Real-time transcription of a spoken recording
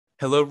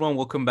Hello, everyone.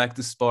 Welcome back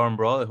to Spar and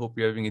Brawl. I hope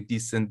you're having a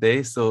decent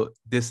day. So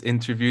this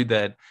interview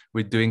that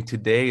we're doing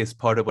today is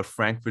part of our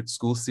Frankfurt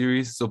School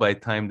series. So by the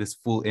time this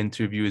full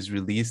interview is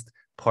released,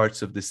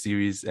 parts of the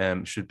series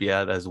should be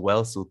out as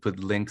well. So we'll put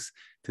links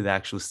to the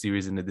actual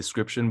series in the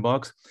description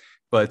box.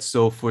 But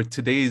so for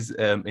today's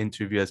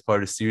interview as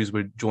part of the series,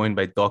 we're joined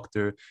by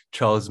Dr.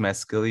 Charles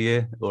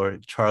Masquelier, or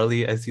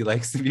Charlie as he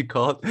likes to be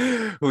called,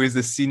 who is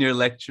a senior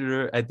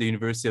lecturer at the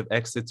University of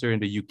Exeter in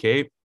the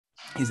UK.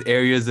 His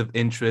areas of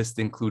interest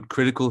include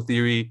critical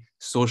theory,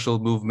 social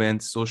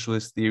movements,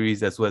 socialist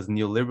theories, as well as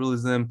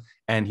neoliberalism.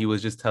 And he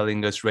was just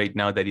telling us right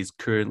now that he's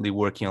currently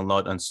working a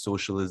lot on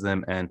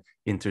socialism and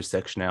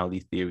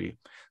intersectionality theory.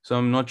 So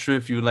I'm not sure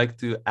if you'd like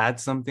to add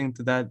something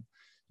to that,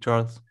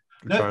 Charles.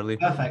 No, Charlie.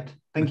 perfect.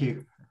 Thank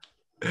you.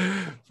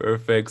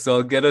 Perfect. So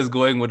I'll get us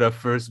going with our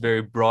first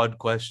very broad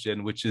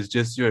question, which is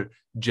just your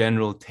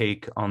general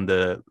take on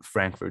the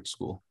Frankfurt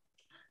School.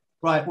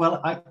 Right.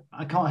 Well,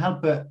 I can't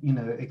help but,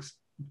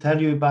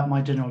 tell you about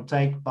my general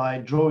take by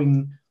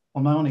drawing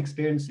on my own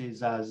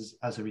experiences as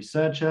a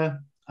researcher,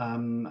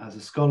 as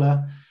a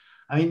scholar.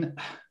 I mean,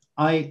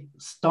 I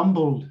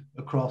stumbled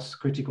across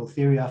critical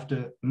theory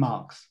after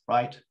Marx,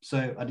 right?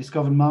 So I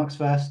discovered Marx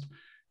first,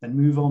 then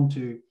move on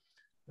to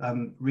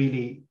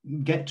really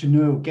get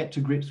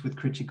to grips with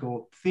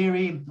critical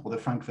theory or the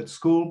Frankfurt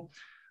School,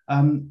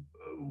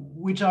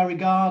 who I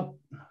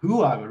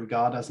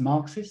regard as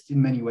Marxists in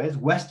many ways,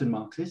 Western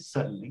Marxists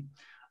certainly,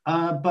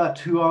 but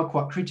who are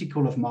quite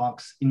critical of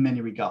Marx in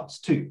many regards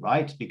too,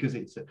 right? Because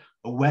it's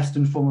a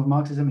Western form of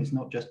Marxism. It's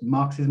not just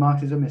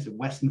Marxism, it's a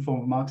Western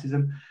form of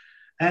Marxism.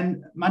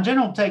 And my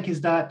general take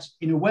is that,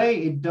 in a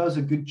way, it does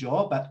a good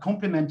job at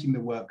complementing the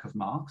work of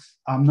Marx.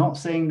 I'm not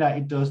saying that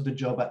it does the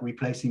job at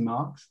replacing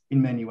Marx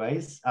in many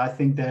ways. I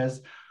think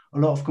there's a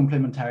lot of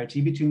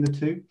complementarity between the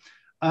two.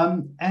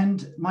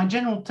 And my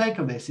general take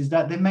of this is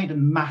that they made a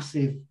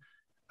massive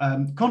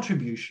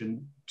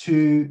contribution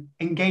to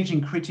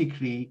engaging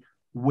critically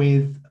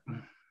with,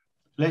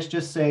 let's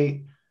just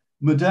say,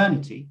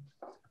 modernity,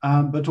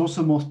 but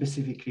also more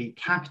specifically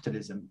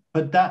capitalism.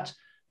 But that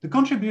the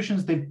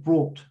contributions they've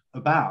brought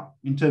about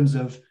in terms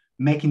of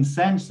making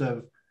sense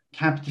of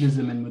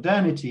capitalism and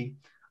modernity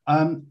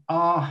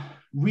are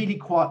really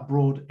quite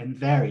broad and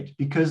varied,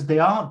 because they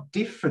are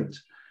different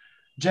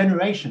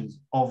generations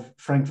of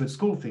Frankfurt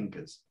School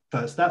thinkers.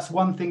 First, that's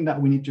one thing that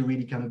we need to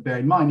really kind of bear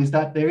in mind, is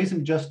that there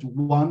isn't just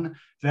one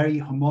very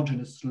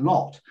homogeneous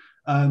lot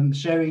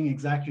sharing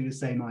exactly the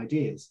same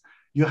ideas.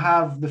 You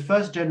have the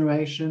first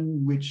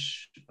generation,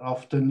 which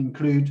often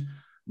include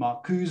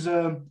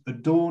Marcuse,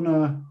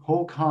 Adorno,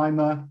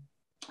 Horkheimer.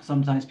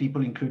 Sometimes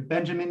people include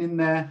Benjamin in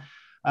there,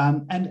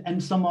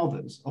 and some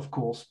others, of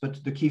course,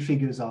 but the key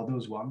figures are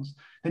those ones.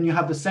 Then you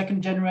have the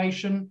second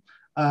generation,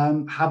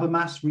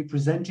 Habermas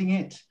representing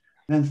it.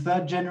 Then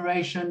third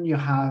generation, you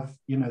have,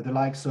 the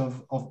likes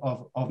of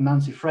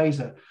Nancy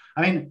Fraser.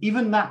 I mean,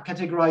 even that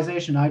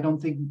categorization, I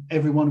don't think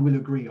everyone will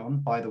agree on,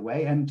 by the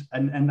way. And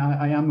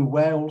I am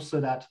aware also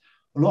that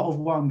a lot of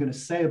what I'm going to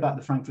say about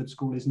the Frankfurt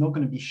School is not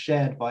going to be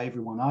shared by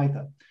everyone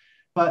either.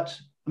 But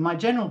my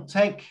general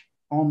take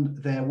on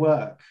their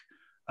work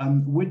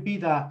would be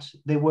that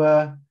they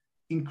were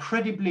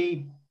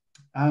incredibly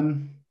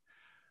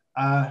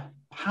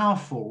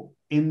powerful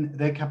in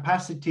their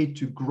capacity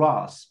to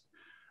grasp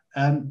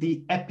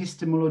the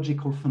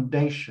epistemological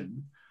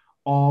foundation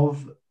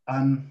of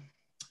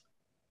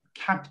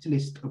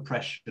capitalist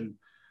oppression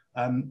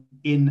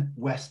in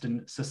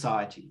Western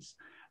societies.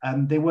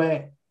 They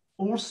were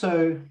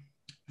also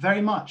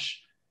very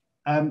much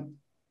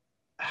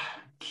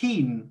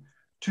keen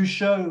to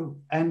show,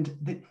 and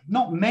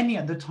not many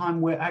at the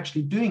time were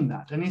actually doing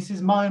that, and this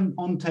is my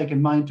own take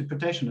and my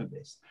interpretation of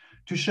this,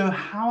 to show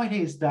how it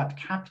is that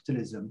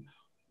capitalism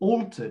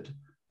altered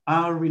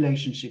our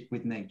relationship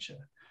with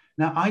nature.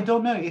 Now, I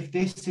don't know if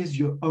this is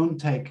your own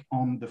take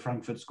on the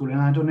Frankfurt School,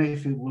 and I don't know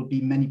if it will be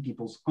many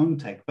people's own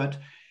take, but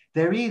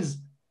there is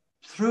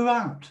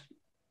throughout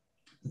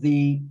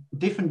the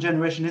different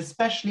generations,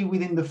 especially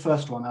within the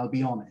first one, I'll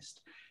be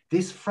honest,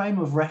 this frame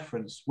of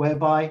reference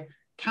whereby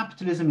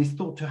capitalism is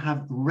thought to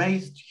have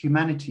raised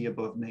humanity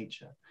above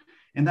nature,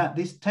 and that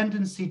this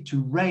tendency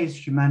to raise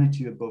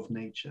humanity above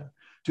nature,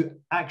 to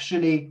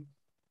actually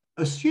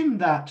assume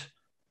that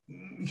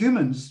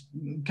humans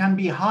can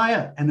be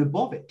higher and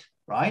above it,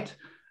 right,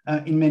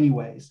 in many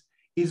ways,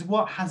 is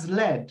what has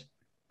led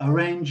a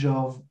range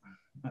of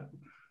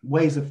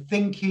ways of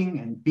thinking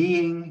and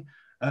being,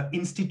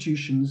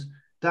 institutions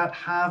that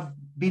have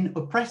been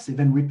oppressive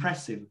and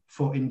repressive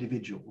for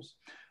individuals.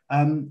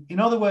 In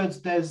other words,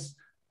 there's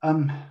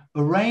a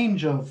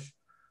range of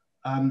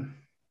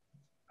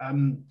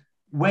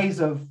ways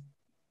of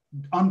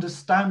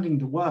understanding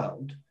the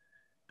world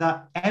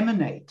that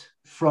emanate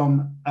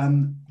from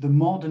the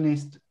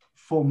modernist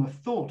form of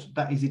thought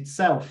that is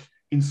itself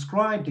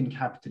inscribed in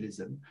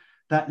capitalism,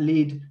 that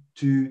lead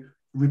to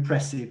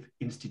repressive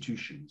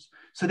institutions.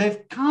 So they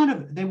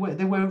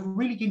were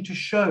really keen to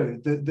show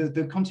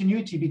the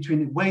continuity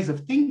between ways of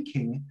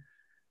thinking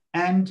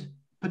and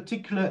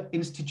particular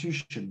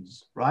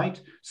institutions, right?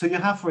 So you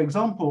have, for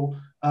example,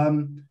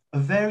 a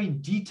very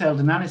detailed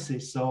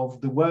analysis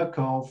of the work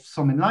of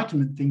some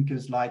Enlightenment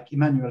thinkers like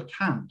Immanuel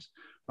Kant,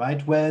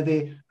 right? Where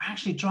they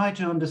actually try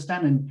to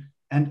understand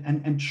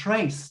and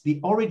trace the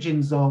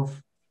origins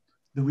of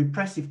the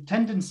repressive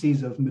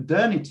tendencies of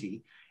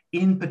modernity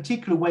in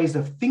particular ways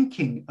of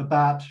thinking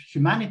about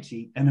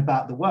humanity and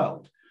about the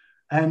world.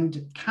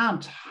 And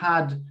Kant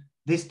had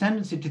this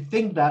tendency to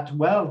think that,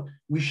 well,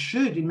 we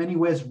should in many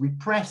ways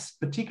repress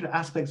particular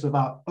aspects of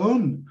our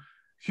own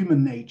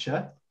human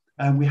nature.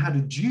 We had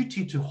a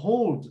duty to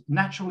hold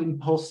natural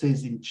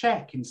impulses in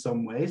check in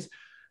some ways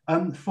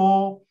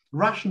for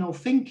rational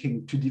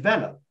thinking to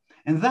develop.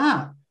 And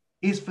that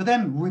is for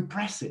them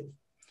repressive,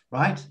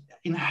 right?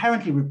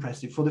 Inherently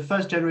repressive. For the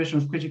first generation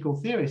of critical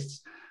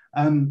theorists,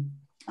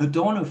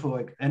 Adorno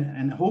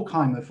and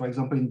Horkheimer, for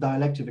example, in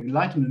Dialectic of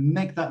Enlightenment,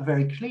 make that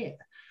very clear.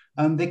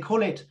 They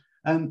call it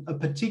a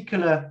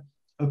particular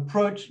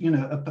approach,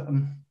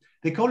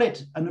 they call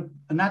it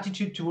an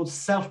attitude towards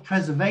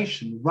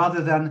self-preservation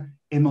rather than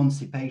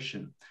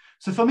emancipation.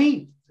 So for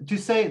me, to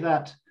say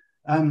that,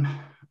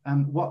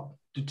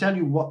 to tell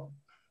you what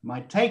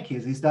my take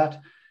is that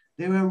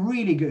they were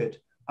really good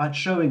at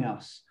showing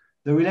us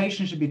the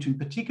relationship between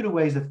particular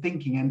ways of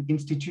thinking and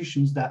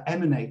institutions that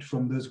emanate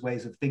from those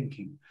ways of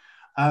thinking.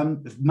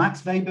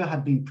 Max Weber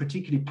had been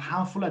particularly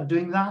powerful at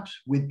doing that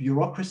with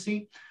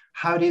bureaucracy,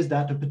 how it is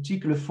that a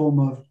particular form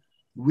of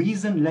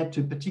reason led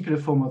to a particular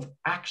form of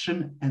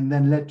action and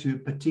then led to a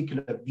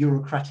particular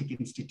bureaucratic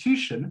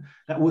institution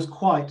that was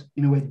quite,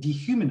 in a way,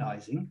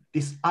 dehumanizing,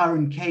 this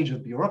iron cage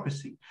of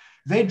bureaucracy.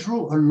 They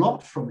drew a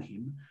lot from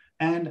him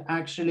and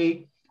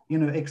actually,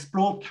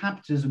 explored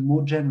capitalism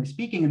more generally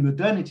speaking and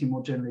modernity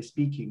more generally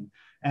speaking.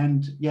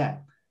 And yeah,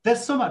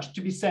 there's so much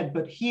to be said,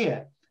 but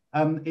here,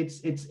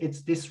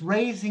 it's this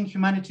raising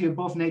humanity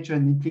above nature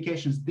and the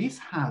implications this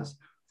has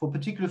for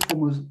particular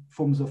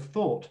forms of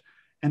thought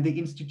and the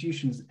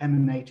institutions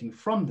emanating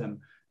from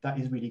them that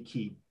is really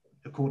key,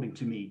 according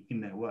to me,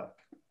 in their work.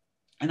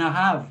 And I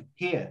have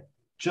here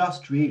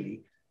just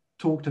really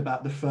talked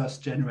about the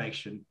first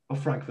generation of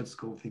Frankfurt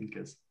School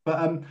thinkers,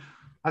 but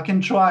I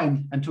can try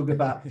and talk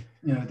about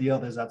the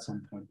others at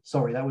some point.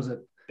 Sorry, that was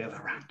a bit of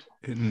a rant.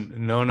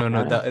 No.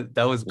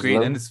 That was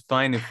great, and it's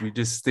fine if we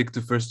just stick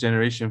to first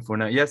generation for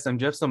now. Yes, and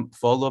do you have some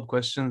follow-up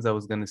questions? I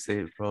was going to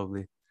say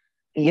probably.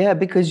 Yeah,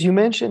 because you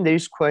mentioned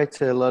there's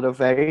quite a lot of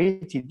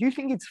variety. Do you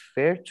think it's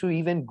fair to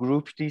even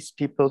group these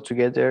people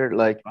together,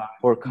 like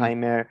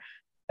Horkheimer,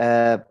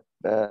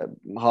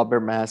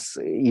 Habermas,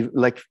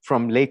 like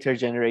from later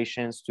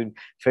generations to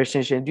first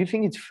generation? Do you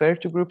think it's fair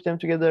to group them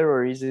together,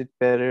 or is it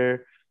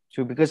better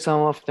to, because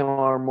some of them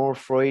are more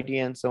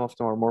Freudian, some of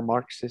them are more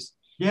Marxist?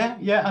 Yeah.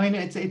 I mean,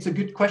 it's a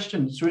good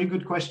question. It's a really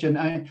good question.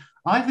 I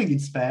think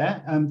it's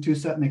fair to a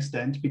certain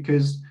extent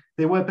because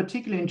they were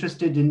particularly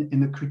interested in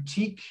the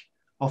critique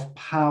of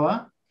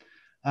power,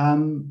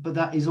 but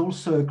that is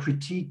also a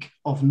critique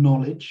of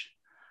knowledge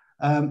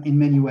in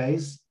many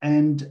ways,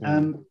 and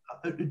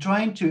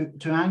trying to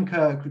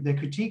anchor their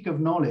critique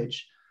of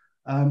knowledge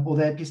or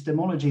their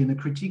epistemology in the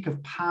critique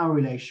of power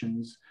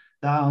relations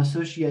that are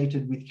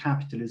associated with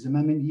capitalism.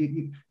 I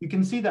mean, you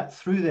can see that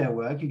through their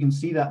work. You can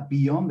see that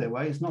beyond their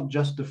work. It's not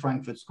just the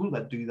Frankfurt School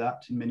that do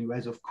that in many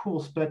ways, of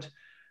course, but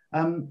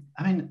I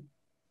mean,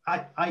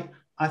 I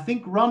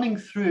think running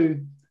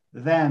through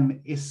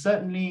them is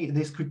certainly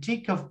this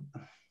critique of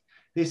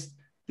this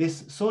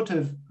sort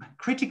of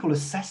critical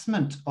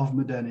assessment of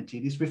modernity,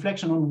 this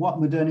reflection on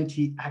what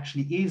modernity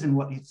actually is and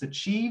what it's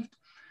achieved,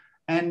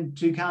 and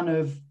to kind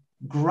of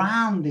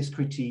ground this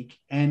critique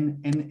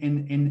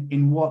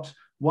in what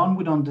one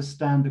would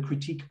understand the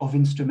critique of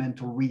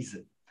instrumental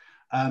reason.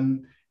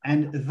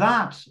 And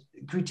that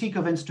critique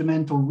of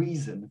instrumental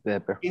reason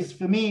is,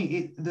 for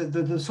me,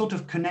 the sort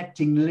of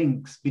connecting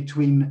links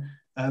between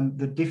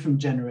the different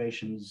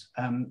generations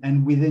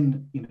and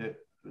within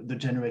the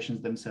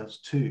generations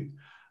themselves too.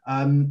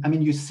 I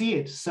mean, you see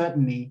it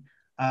certainly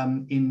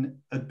in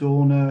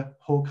Adorno,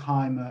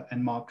 Horkheimer,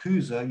 and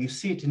Marcuse. You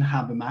see it in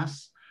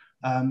Habermas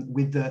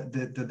with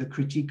the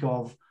critique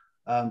of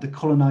the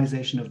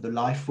colonization of the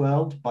life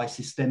world by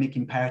systemic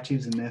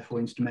imperatives and therefore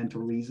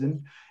instrumental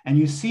reason. And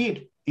you see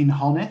it in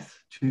Honneth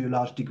to a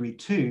large degree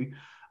too.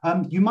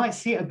 You might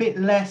see it a bit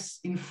less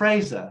in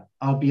Fraser,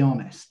 I'll be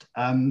honest.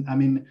 I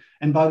mean,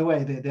 and by the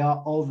way, there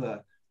are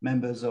other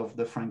members of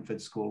the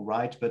Frankfurt School,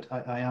 right? But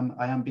I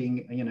am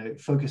being,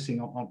 focusing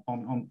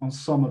on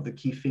some of the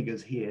key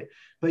figures here.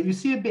 But you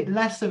see a bit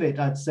less of it,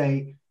 I'd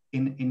say,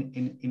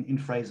 in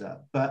Fraser.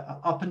 But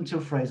up until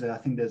Fraser, I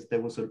think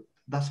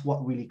that's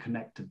what really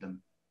connected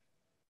them.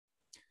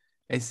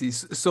 I see.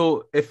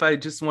 So if I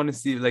just want to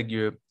see like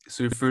your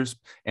first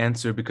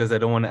answer, because I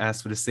don't want to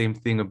ask for the same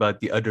thing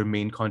about the other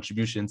main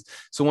contributions.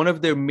 So one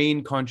of their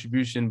main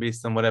contribution,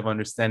 based on what I'm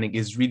understanding,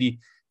 is really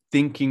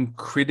thinking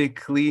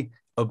critically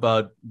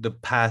about the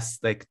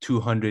past like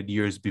 200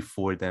 years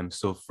before them.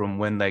 So from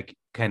when like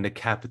kind of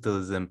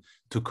capitalism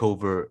took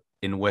over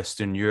in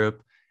Western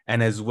Europe,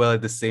 and as well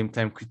at the same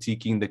time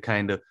critiquing the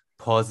kind of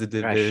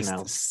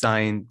positivist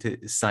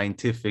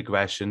scientific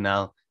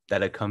rationale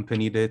that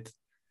accompanied it.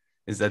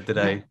 Is that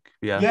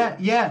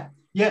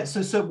yeah.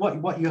 So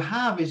what you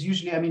have is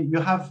usually, I mean, you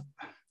have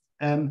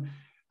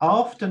I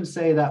often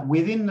say that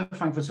within the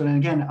Frankfurt School, and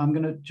again, I'm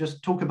going to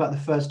just talk about the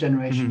first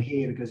generation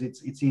here because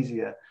it's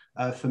easier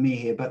for me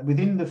here. But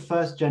within the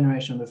first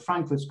generation of the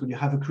Frankfurt School, you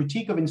have a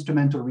critique of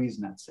instrumental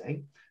reason, I'd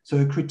say. So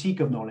a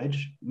critique of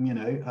knowledge,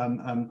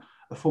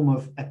 a form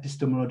of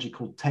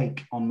epistemological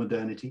take on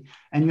modernity.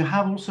 And you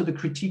have also the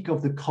critique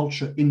of the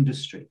culture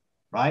industry,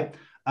 right?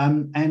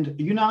 And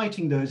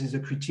uniting those is a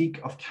critique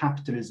of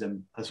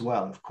capitalism as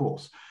well, of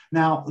course.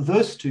 Now,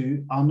 those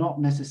two are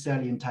not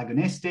necessarily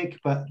antagonistic,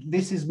 but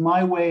this is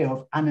my way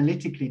of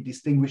analytically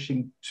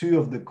distinguishing two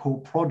of the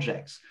core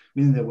projects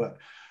within their work.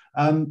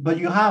 But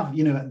you have,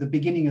 at the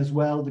beginning as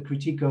well, the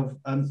critique of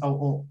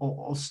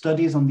or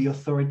studies on the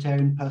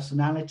authoritarian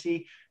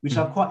personality, which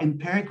are quite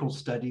empirical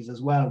studies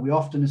as well. We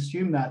often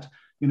assume that,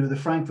 the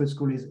Frankfurt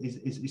School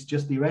is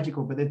just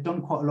theoretical, but they've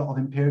done quite a lot of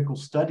empirical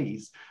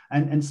studies.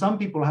 And some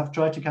people have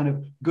tried to kind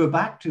of go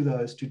back to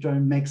those to try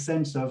and make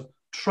sense of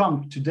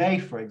Trump today,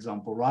 for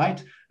example,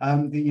 right?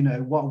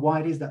 Why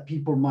it is that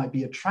people might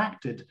be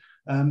attracted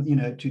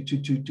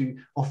to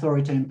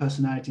authoritarian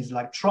personalities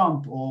like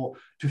Trump, or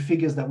to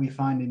figures that we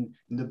find in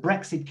the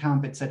Brexit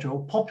camp, etc.,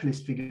 or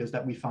populist figures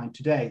that we find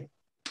today.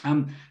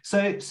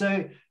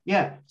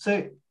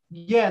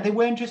 Yeah, they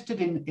were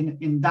interested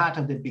in that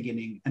at the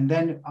beginning. And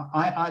then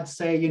I'd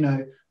say,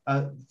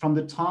 from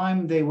the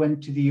time they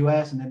went to the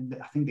US, and then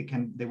I think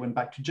they went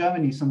back to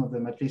Germany, some of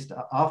them at least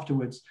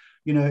afterwards,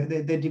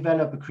 they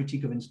develop a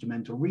critique of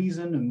instrumental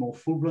reason, a more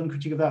full-blown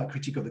critique of that, a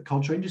critique of the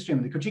culture industry. I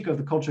mean, the critique of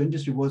the culture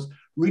industry was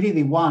really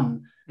the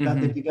one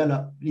that they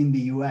developed in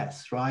the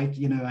US, right?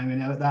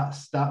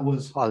 That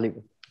was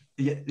Hollywood.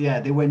 Yeah,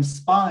 they were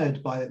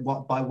inspired by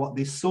what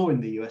they saw in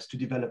the US to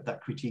develop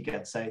that critique,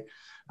 I'd say.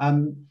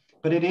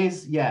 But it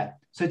is,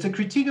 so it's a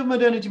critique of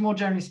modernity, more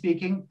generally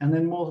speaking, and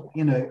then more,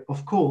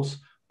 of course,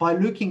 by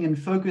looking and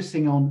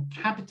focusing on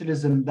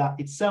capitalism that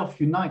itself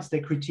unites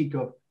their critique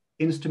of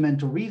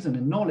instrumental reason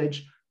and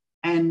knowledge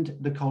and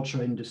the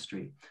culture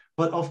industry.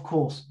 But of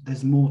course,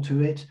 there's more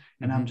to it,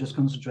 and I'm just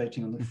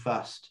concentrating on the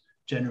first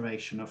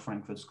generation of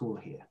Frankfurt School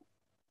here.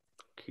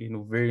 Okay,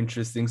 very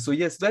interesting. So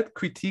yes, that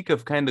critique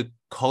of kind of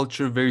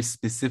culture very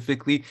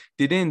specifically,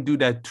 they didn't do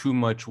that too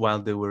much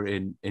while they were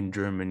in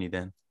Germany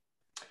then.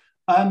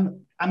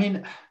 I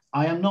mean,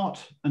 I am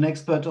not an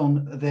expert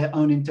on their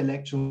own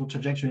intellectual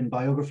trajectory and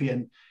biography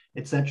and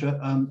etc.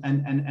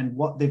 And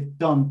what they've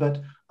done,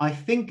 but I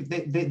think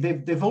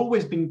they've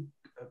always been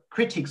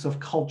critics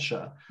of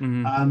culture.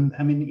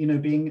 I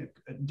mean,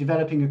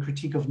 developing a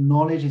critique of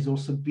knowledge is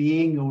also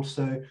being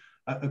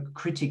a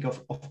critique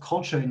of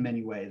culture in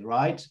many ways,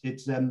 right?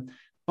 It's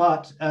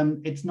but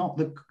it's not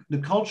the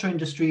culture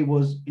industry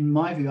was, in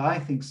my view, I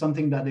think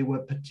something that they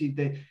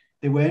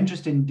were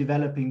interested in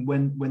developing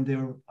when they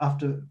were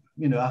after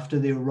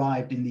they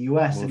arrived in the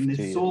US, and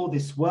they saw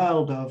this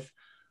world of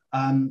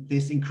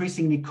this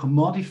increasingly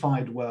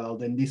commodified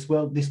world, and this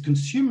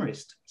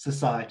consumerist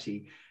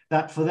society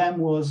that for them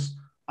was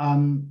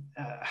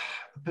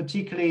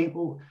particularly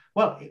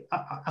well.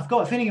 I've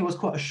got a feeling it was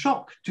quite a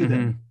shock to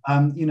them,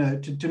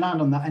 to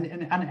land on that,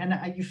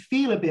 and you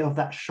feel a bit of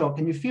that shock,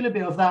 and you feel a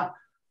bit of that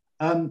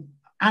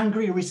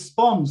angry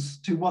response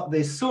to what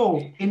they saw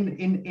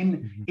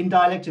in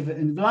Dialectic of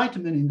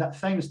Enlightenment, in that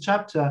famous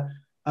chapter,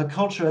 A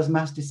Culture as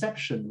Mass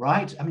Deception,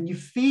 right? I mean, you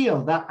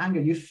feel that anger,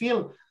 you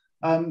feel,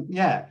 I mean,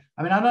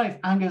 I don't know if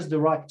anger is the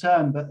right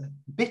term, but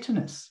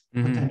bitterness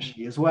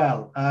potentially as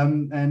well.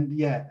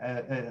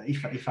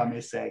 If I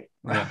may say.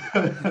 Yeah.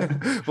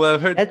 Well,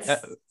 I've heard,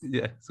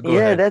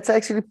 that's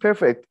actually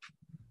perfect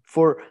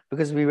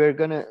because we were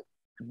gonna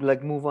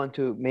move on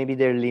to maybe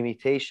their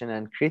limitation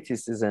and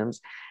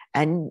criticisms.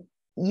 And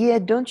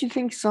don't you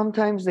think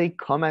sometimes they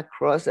come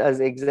across as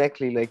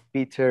exactly like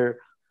bitter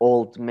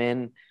old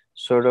men,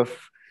 sort of,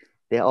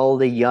 they're all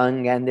the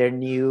young and their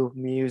new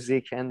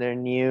music and their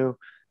new,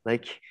 I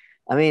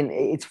mean,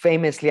 it's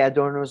famously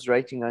Adorno's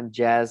writing on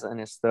jazz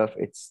and stuff.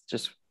 It's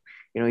just,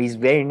 he's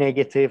very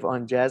negative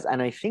on jazz,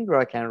 and I think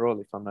rock and roll,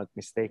 if I'm not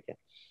mistaken.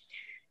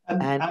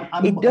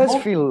 And it does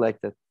feel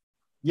like that.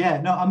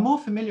 Yeah, no, I'm more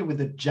familiar with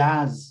the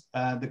jazz,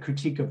 the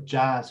critique of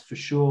jazz for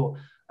sure.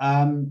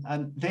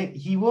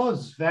 He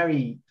was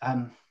very,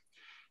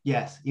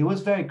 he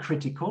was very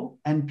critical,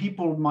 and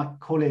people might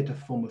call it a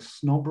form of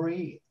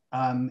snobbery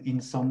in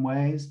some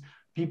ways.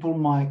 People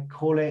might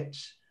call it,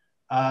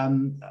 I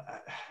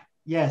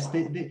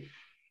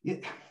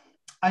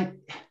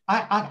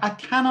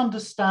can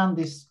understand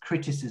this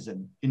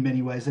criticism in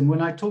many ways. And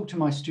when I talk to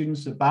my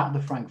students about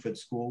the Frankfurt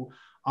School,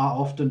 I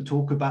often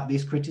talk about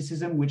this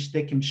criticism, which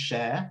they can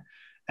share.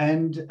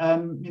 And, a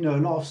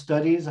lot of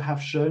studies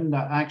have shown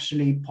that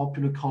actually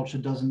popular culture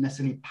doesn't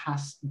necessarily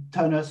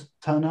turn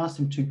us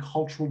into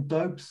cultural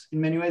dopes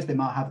in many ways. They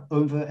might have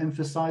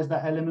overemphasized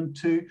that element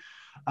too.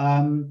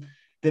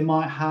 They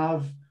might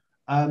have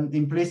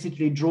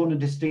implicitly drawn a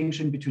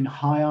distinction between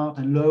high art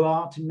and low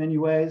art in many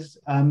ways.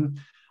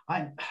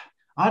 I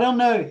don't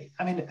know.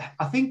 I mean,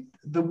 I think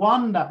the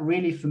one that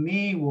really for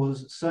me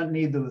was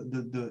certainly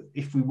the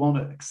if we want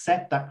to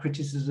accept that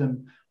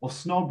criticism of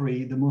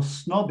snobbery, the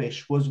most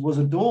snobbish was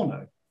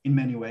Adorno in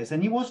many ways.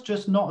 And he was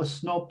just not a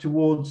snob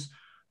towards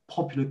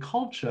popular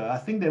culture. I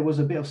think there was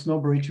a bit of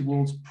snobbery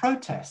towards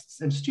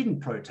protests and student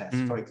protests,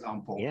 for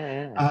example.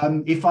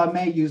 If I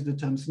may use the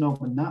term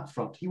snob on that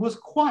front, he was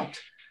quite,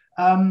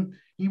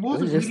 he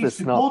wasn't really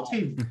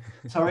supportive.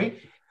 Sorry?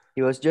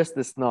 He was just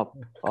a snob.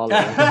 Well,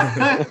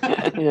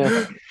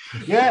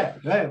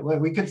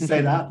 we could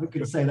say that. We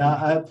could say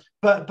that.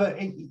 But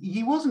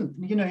he wasn't.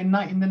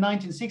 In the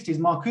 1960s,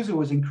 Marcuse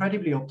was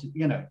incredibly,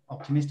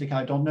 optimistic.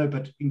 I don't know,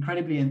 but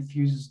incredibly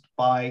enthused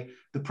by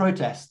the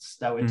protests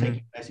that were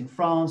taking place in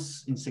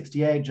France in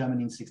 '68,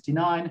 Germany in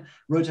 '69.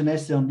 Wrote an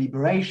essay on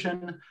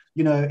liberation.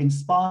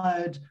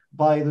 Inspired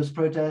by those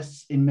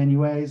protests in many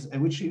ways,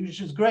 which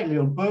is a great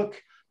little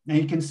book. And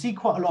you can see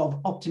quite a lot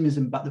of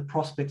optimism about the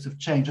prospects of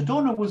change.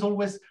 Adorno was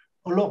always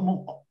a lot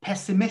more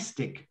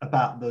pessimistic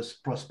about those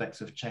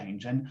prospects of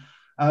change. And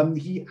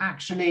he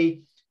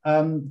actually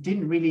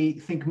didn't really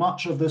think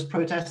much of those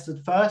protests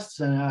at first.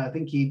 And I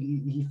think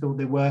he thought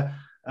they were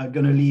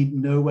going to lead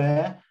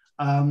nowhere.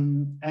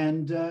 Gordon,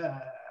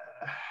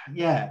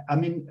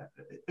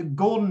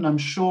 I'm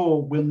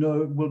sure,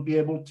 will be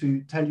able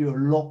to tell you a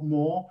lot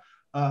more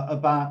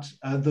about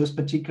those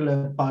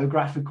particular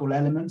biographical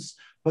elements.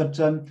 But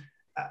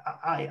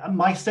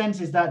my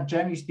sense is that,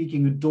 generally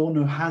speaking,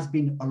 Adorno has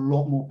been a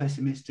lot more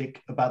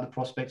pessimistic about the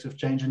prospects of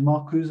change, and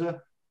Marcuse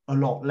a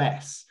lot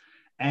less.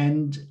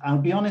 And I'll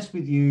be honest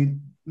with you,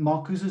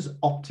 Marcuse's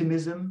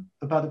optimism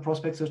about the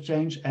prospects of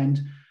change,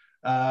 and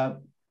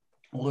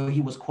although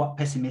he was quite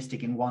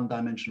pessimistic in One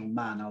Dimensional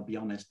Man, I'll be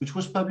honest, which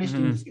was published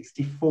in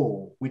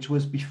 '64, which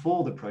was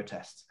before the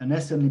protests. An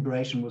Essay on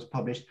Liberation was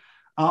published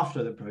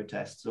after the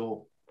protests,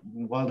 or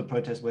while the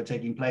protests were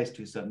taking place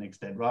to a certain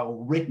extent, right?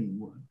 Or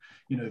written,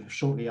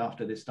 shortly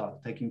after they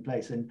started taking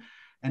place. And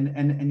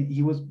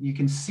you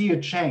can see a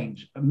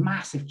change, a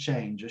massive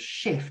change, a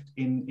shift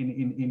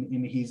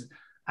in his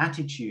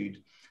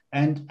attitude.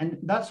 And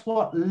that's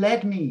what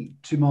led me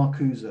to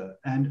Marcuse.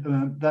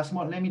 And that's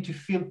what led me to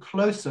feel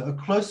a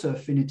closer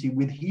affinity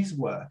with his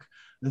work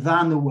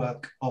than the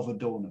work of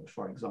Adorno,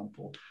 for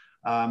example,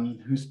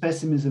 whose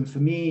pessimism for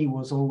me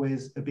was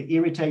always a bit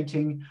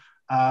irritating.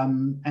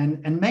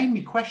 And made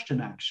me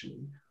question,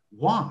 actually,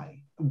 why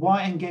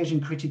engage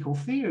in critical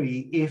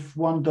theory if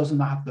one doesn't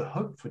have the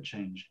hope for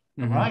change,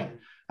 right?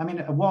 I mean,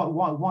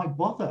 why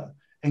bother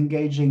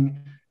engaging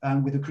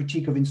with a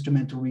critique of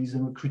instrumental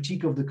reason, a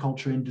critique of the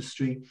culture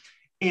industry,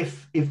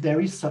 if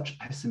there is such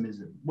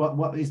pessimism?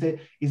 What is there?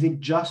 Is it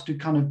just to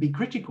kind of be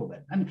critical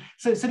then? And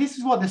so this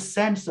is what the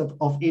sense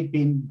of it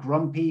being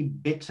grumpy,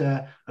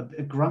 bitter,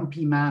 a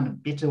grumpy man, a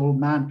bitter old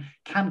man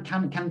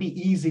can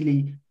be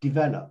easily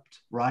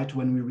developed, right,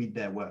 when we read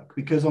their work.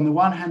 Because on the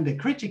one hand, they're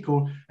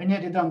critical, and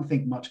yet they don't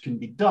think much can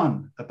be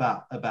done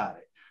about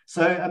it.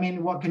 So, I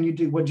mean, what can you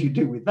do? What do you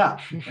do with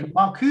that? And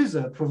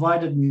Marcuse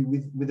provided me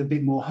with a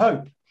bit more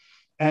hope.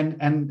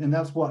 And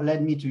that's what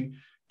led me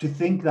to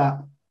think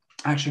that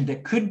actually there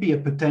could be a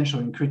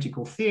potential in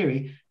critical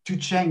theory to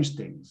change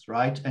things,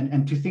 right?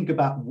 And to think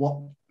about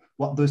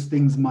what those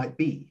things might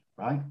be,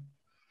 right?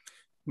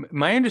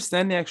 My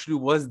understanding actually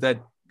was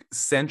that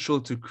central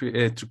to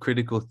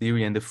critical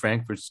theory and the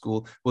Frankfurt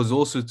School was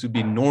also to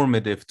be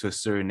normative to a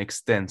certain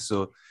extent.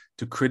 So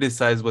to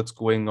criticize what's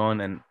going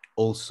on and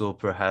also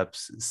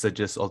perhaps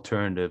suggest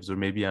alternatives, or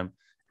maybe I'm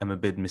a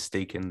bit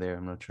mistaken there.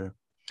 I'm not sure.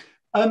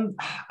 I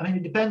mean,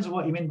 it depends on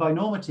what you mean by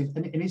normative,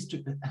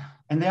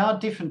 and they are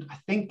different. I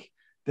think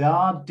there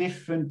are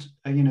different,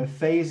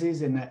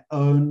 phases in their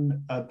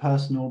own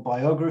personal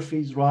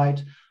biographies,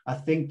 right? I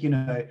think,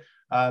 it's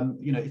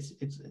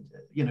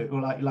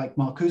like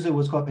Marcuse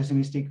was quite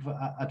pessimistic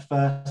at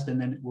first, and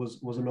then it was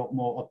a lot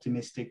more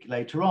optimistic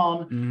later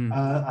on.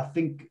 I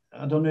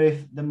don't know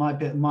if there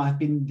might have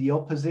been the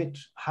opposite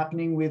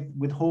happening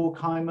with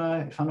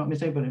Horkheimer, if I'm not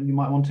mistaken, but you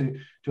might want to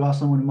ask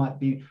someone who might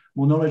be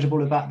more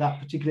knowledgeable about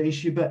that particular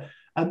issue. But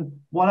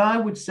what I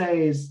would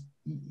say is,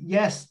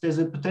 yes, there's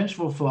a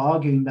potential for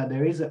arguing that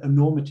there is a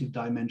normative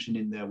dimension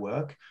in their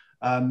work.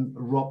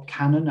 Rob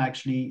Cannon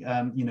actually,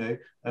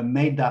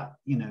 made that,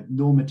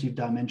 normative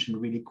dimension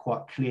really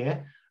quite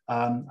clear.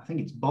 I think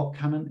it's Bob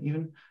Cannon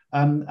even.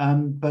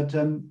 But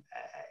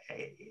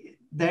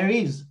there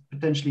is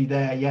potentially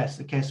there, yes,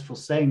 a case for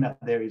saying that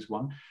there is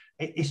one.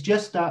 It's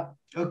just that,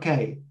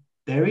 okay,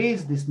 there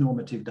is this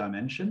normative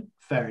dimension,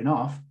 fair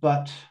enough,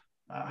 but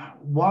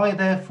why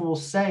therefore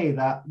say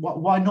that,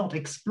 why not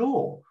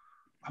explore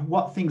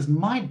what things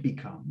might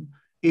become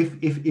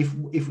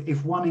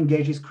if one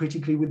engages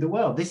critically with the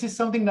world? This is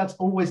something that's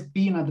always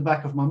been at the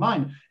back of my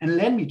mind and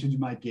led me to do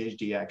my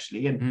PhD,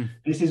 actually. And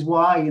this is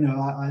why,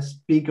 I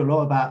speak a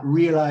lot about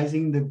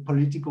realizing the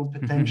political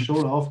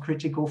potential of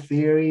critical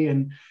theory.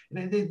 And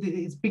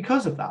it's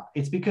because of that.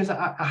 It's because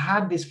I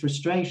had this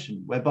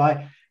frustration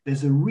whereby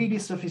there's a really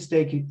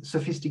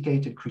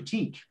sophisticated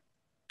critique,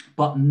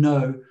 but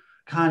no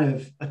kind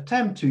of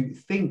attempt to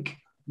think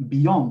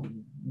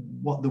beyond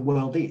what the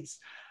world is.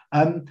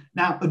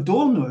 Now,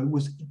 Adorno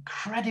was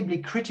incredibly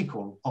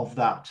critical of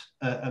that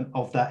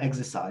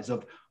exercise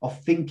of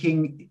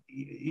thinking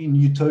in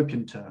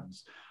utopian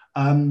terms.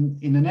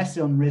 In an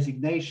essay on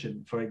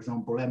resignation, for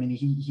example, I mean,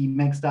 he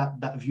makes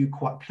that view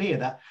quite clear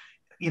that,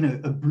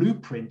 a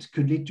blueprint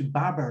could lead to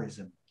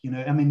barbarism.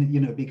 I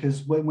mean,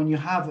 because when you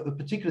have a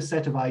particular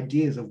set of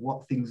ideas of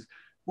what things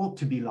ought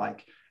to be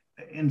like,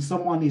 and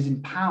someone is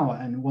in power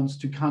and wants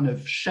to kind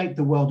of shape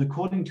the world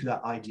according to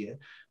that idea,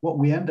 what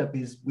we end up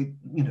is with,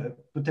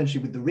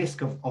 potentially with the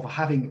risk of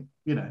having,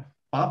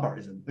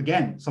 barbarism,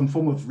 again, some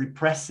form of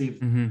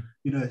repressive,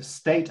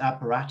 state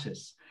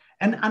apparatus.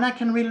 And I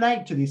can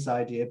relate to this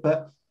idea,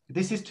 but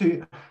this is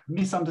to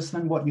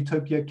misunderstand what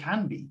utopia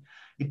can be.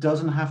 It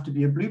doesn't have to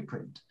be a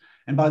blueprint.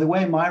 And by the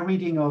way, my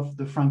reading of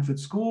the Frankfurt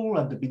School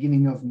at the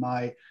beginning of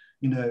my,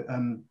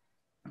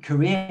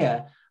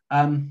 career,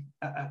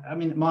 I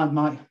mean,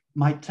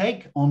 my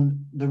take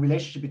on the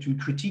relationship between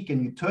critique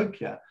and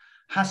utopia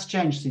has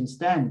changed since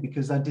then,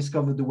 because I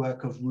discovered the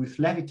work of Ruth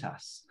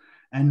Levitas.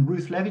 And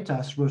Ruth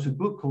Levitas wrote a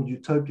book called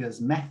Utopia's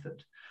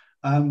Method,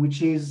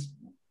 which is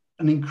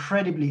an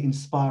incredibly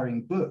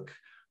inspiring book,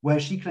 where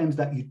she claims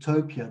that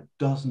utopia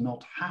does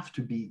not have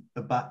to be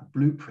about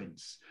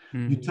blueprints.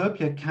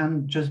 Utopia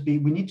can just be,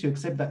 we need to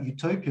accept that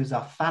utopias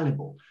are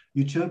fallible.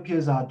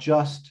 Utopias are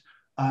just,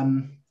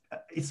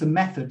 it's a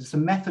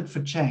method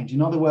for change.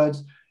 In other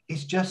words,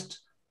 it's just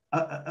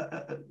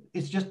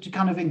to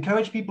kind of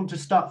encourage people to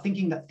start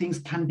thinking that things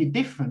can be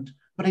different,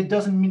 but it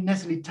doesn't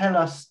necessarily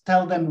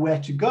tell them where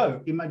to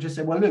go. It might just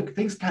say, well, look,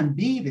 things can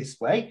be this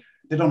way.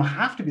 They don't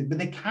have to be, but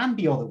they can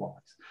be otherwise.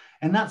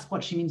 And that's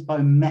what she means by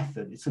a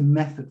method. It's a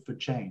method for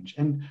change.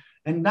 And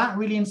that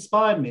really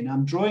inspired me. And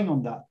I'm drawing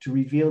on that to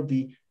reveal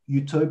the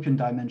utopian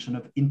dimension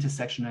of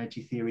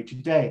intersectionality theory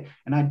today.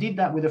 And I did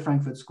that with the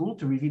Frankfurt School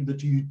to reveal the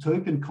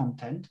utopian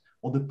content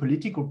or the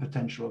political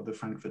potential of the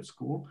Frankfurt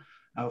School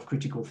of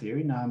critical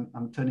theory. Now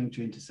I'm turning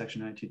to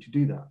intersectionality to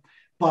do that,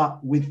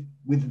 but with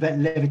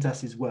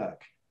Levitas's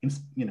work,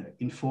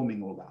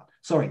 informing all that.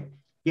 Sorry.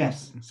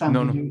 Yes, Sam,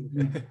 no.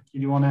 Did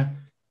you want to?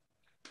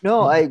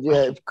 No,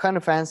 I kind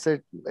of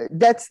answered.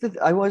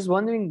 I was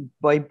wondering,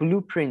 by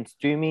blueprint,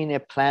 do you mean a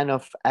plan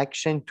of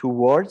action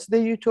towards the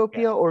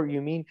utopia, or you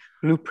mean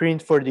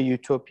blueprint for the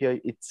utopia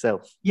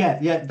itself? Yeah,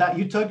 that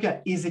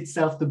utopia is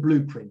itself the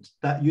blueprint.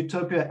 That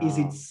utopia is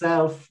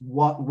itself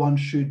what one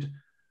should,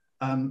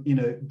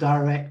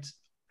 direct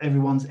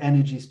everyone's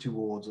energies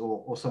towards,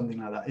 or something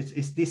like that.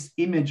 It's this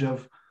image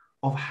of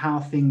how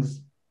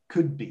things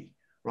could be,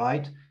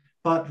 right?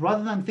 But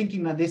rather than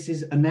thinking that this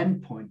is an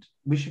end point,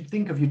 we should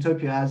think of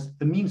utopia as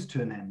a means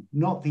to an end,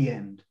 not the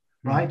end,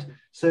 right?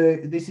 So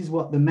this is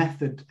what the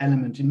method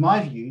element, in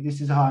my view,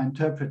 this is how I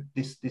interpret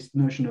this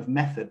notion of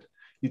method,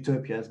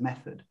 utopia as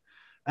method.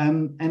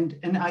 And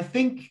I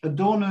think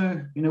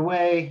Adorno, in a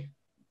way,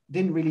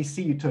 didn't really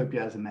see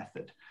utopia as a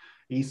method.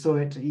 He saw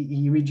it,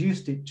 he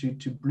reduced it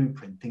to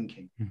blueprint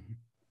thinking.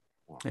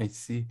 I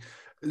see.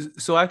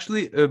 So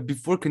actually,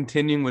 before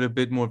continuing with a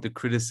bit more of the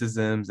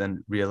criticisms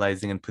and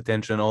realizing and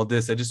potential and all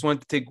this, I just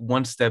wanted to take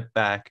one step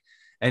back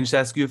and just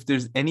ask you if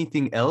there's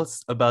anything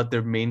else about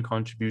their main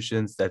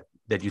contributions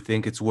that you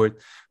think it's worth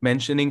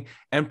mentioning.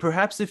 And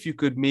perhaps if you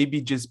could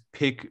maybe just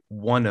pick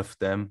one of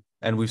them,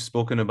 and we've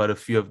spoken about a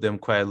few of them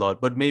quite a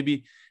lot, but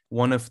maybe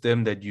one of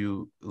them that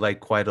you like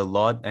quite a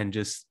lot, and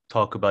just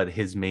talk about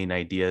his main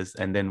ideas,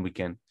 and then we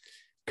can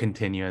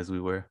continue as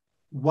we were.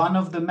 One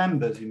of the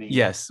members, you mean?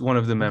 Yes, one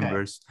of the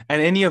members.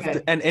 And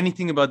and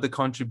anything about the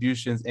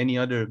contributions, any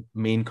other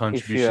main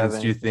contributions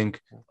do you think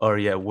are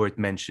worth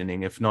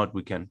mentioning? If not,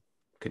 we can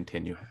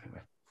continue.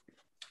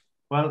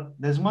 Well,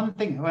 there's one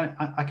thing,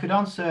 I could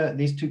answer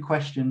these two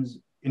questions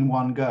in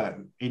one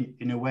go,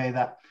 in a way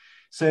that,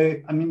 so,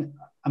 I mean,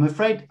 I'm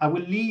afraid I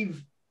will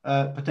leave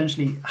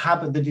potentially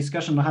the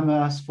discussion on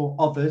Habermas for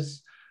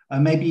others.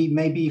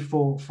 Maybe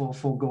for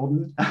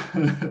Gordon,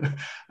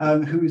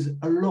 who's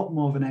a lot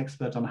more of an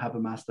expert on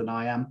Habermas than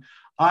I am.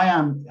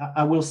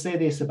 I will say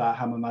this about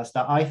Habermas,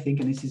 that I think,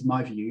 and this is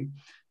my view,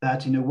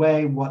 that in a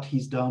way what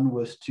he's done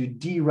was to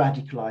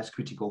de-radicalize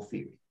critical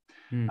theory.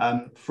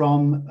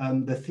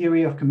 From the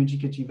theory of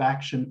communicative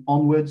action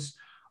onwards,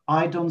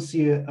 I don't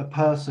see a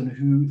person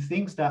who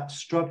thinks that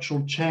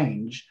structural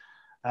change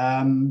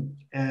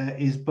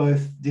is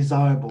both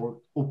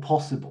desirable or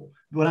possible.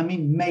 What I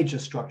mean, major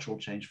structural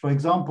change. For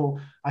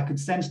example, I could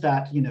sense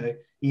that, he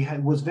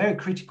was very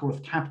critical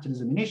of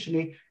capitalism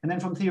initially, and then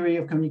from theory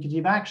of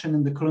communicative action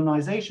and the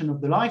colonization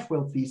of the life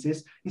wealth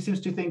thesis, he seems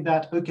to think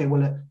that, okay,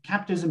 well,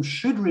 capitalism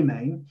should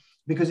remain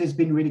because it's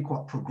been really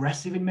quite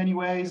progressive in many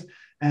ways,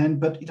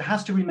 but it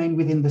has to remain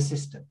within the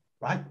system,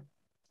 right?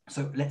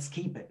 So let's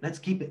keep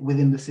it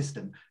within the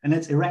system, and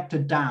let's erect a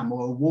dam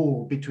or a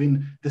wall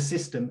between the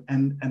system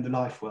and the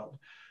life world.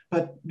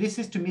 But this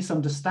is to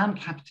misunderstand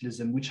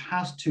capitalism, which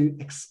has to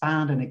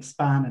expand and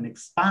expand and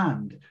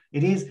expand.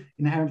 It is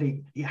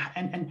inherently,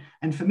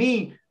 and for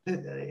me,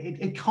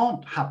 it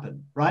can't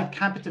happen, right?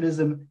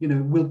 Capitalism,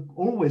 will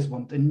always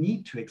want and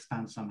need to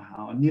expand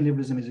somehow. And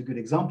neoliberalism is a good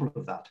example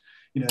of that.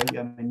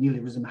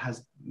 Neoliberalism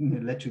has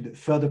led to the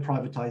further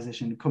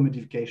privatization and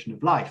commodification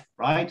of life,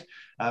 right?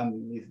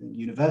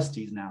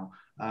 Universities now,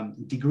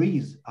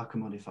 degrees are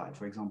commodified,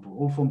 for example.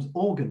 All forms of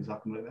organs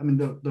are commodified. I mean,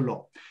 the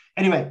law.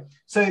 Anyway,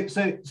 so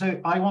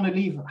I want to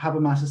leave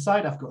Habermas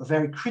aside. I've got a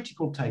very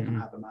critical take on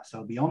Habermas,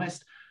 I'll be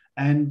honest.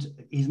 And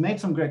he's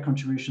made some great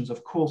contributions,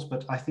 of course,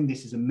 but I think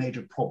this is a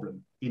major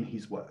problem in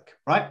his work,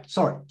 right?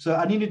 Sorry. So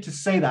I needed to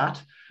say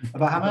that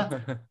about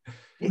Habermas.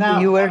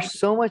 Now, you were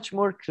so much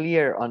more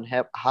clear on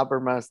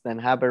Habermas than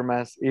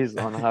Habermas is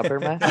on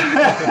Habermas.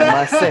 I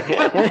must say.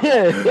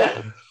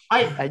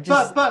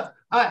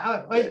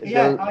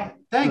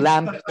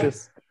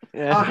 Thanks.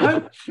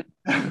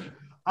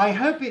 I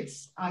hope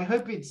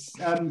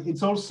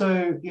it's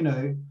also,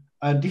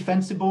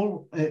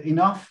 defensible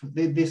enough,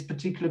 this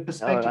particular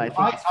perspective.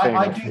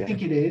 I do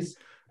think it is.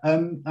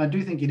 I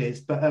do think it is,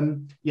 but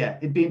yeah,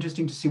 it'd be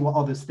interesting to see what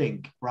others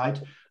think, right?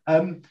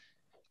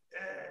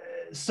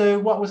 So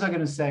what was I going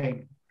to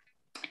say?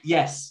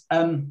 Yes.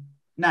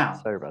 Now,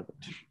 sorry about that.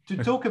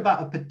 to talk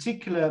about a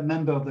particular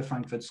member of the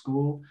Frankfurt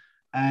School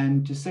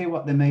and to say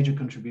what their major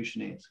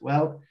contribution is.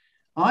 Well,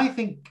 I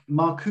think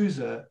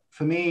Marcuse,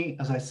 for me,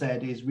 as I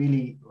said, is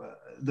really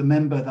the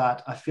member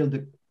that I feel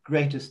the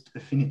greatest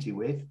affinity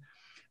with.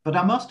 But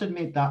I must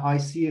admit that I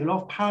see a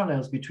lot of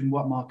parallels between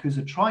what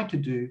Marcuse tried to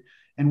do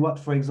and what,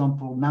 for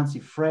example, Nancy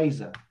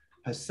Fraser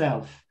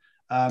herself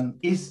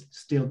is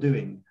still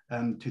doing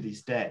to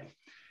this day.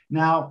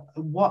 Now,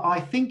 what I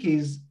think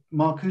is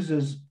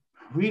Marcuse's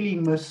really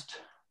most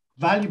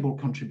valuable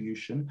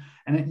contribution,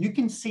 and you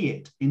can see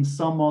it in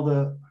some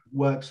other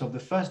works of the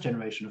first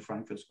generation of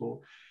Frankfurt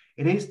School,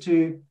 it is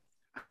to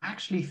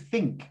actually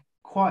think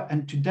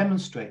and to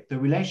demonstrate the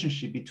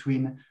relationship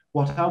between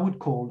what I would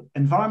call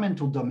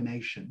environmental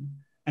domination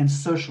and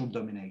social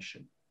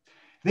domination.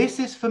 This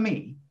is, for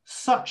me,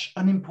 such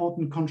an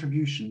important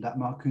contribution that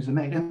Marcuse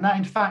made, and that,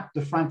 in fact,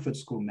 the Frankfurt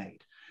School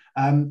made.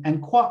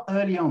 And quite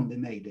early on, they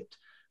made it.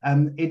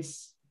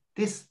 It's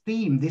this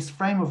theme, this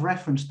frame of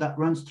reference that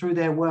runs through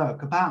their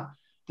work about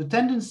the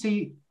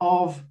tendency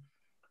of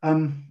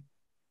the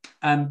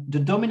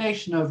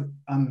domination of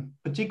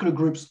particular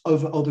groups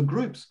over other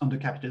groups under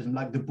capitalism,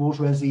 like the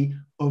bourgeoisie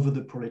over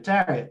the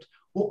proletariat,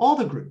 or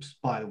other groups,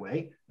 by the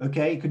way.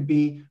 Okay, it could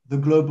be the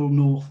global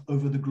north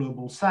over the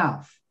global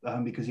south,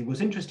 because he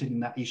was interested in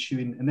that issue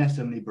in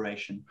Western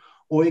liberation,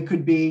 or it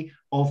could be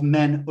of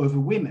men over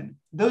women.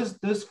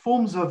 Those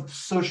forms of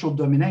social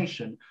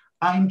domination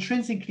are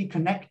intrinsically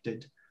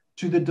connected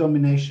to the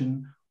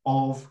domination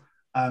of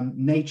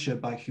nature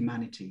by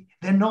humanity.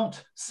 They're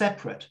not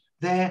separate.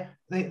 They're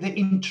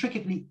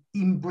intricately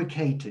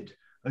imbricated.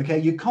 Okay,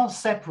 you can't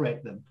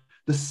separate them.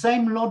 The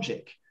same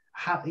logic,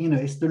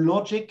 it's the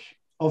logic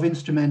of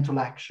instrumental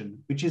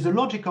action, which is a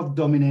logic of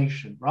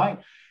domination, right?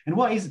 And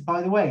what is,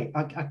 by the way,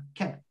 I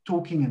kept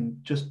talking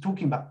and just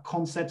talking about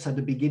concepts at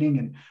the beginning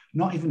and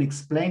not even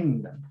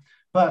explaining them.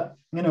 But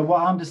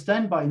what I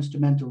understand by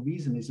instrumental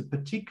reason is a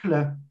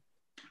particular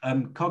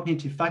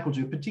cognitive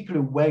faculty, a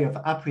particular way of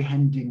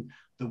apprehending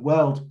the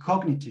world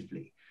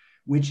cognitively,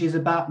 which is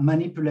about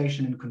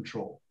manipulation and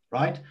control,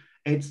 right?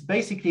 It's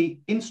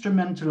basically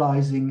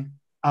instrumentalizing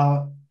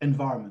our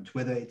environment,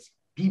 whether it's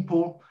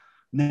people,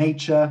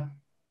 nature,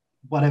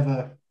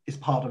 whatever is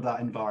part of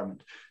that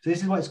environment. So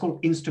this is why it's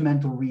called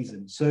instrumental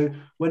reason. So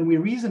when we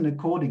reason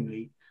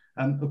accordingly,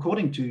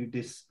 according to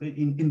this,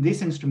 in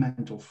this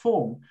instrumental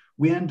form,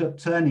 we end up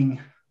turning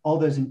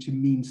others into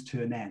means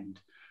to an end,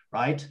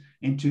 right?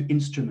 Into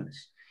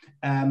instruments.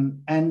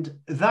 And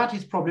that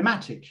is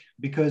problematic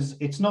because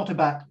it's not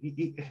about,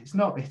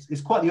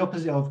 it's quite the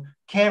opposite of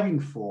caring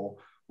for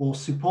or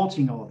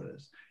supporting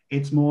others.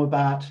 It's more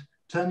about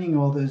turning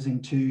others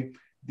into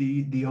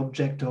the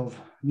object of,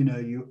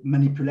 your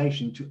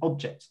manipulation, to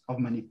objects of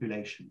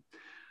manipulation.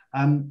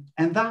 And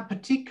that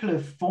particular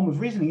form of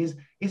reasoning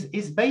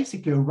is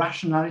basically a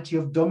rationality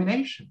of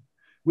domination,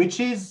 which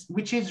is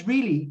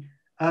really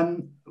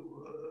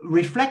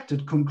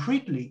reflected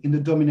concretely in the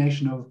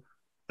domination of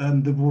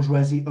the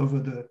bourgeoisie over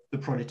the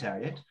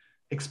proletariat,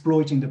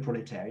 exploiting the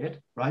proletariat,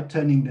 right,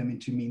 turning them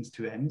into means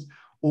to ends,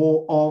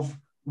 or of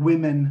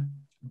women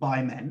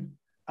by men,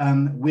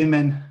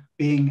 women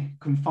being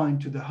confined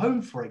to the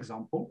home, for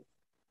example,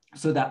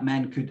 so that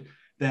men could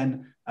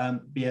then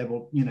be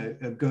able,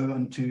 go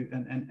on to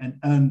and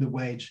earn the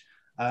wage,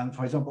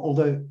 for example,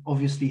 although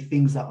obviously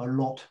things are a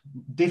lot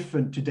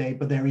different today,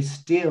 but there is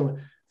still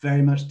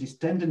very much this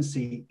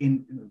tendency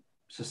in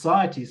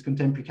societies,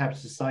 contemporary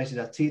capitalist societies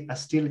are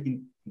still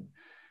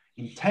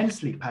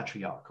intensely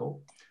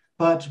patriarchal.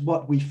 But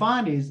what we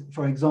find is,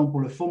 for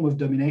example, a form of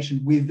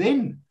domination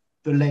within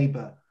the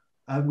labor,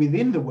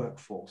 within the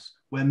workforce,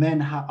 where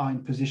men are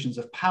in positions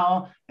of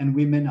power and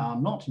women are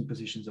not in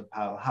positions of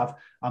power,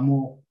 are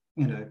more,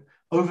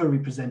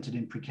 overrepresented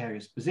in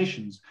precarious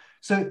positions.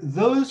 So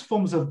those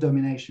forms of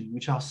domination,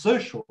 which are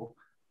social,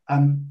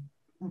 are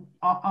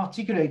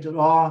articulated,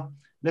 or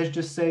let's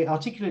just say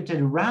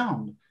articulated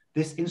around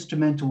this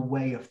instrumental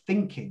way of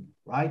thinking,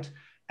 right?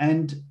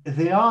 And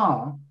they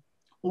are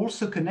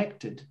also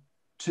connected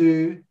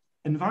to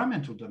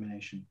environmental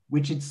domination,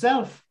 which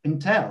itself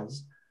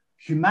entails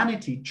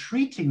humanity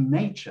treating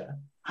nature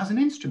as an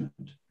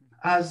instrument,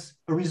 as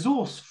a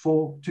resource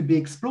to be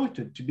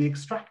exploited, to be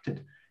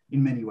extracted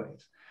in many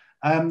ways.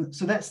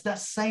 So that's that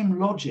same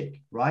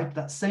logic, right?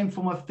 That same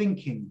form of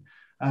thinking,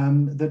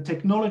 the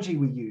technology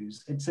we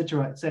use, et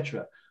cetera,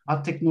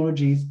 are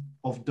technologies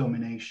of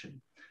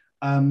domination.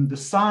 The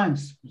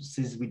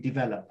sciences we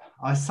develop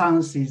are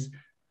sciences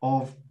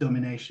of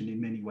domination in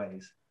many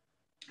ways.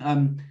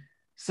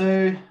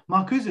 So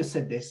Marcuse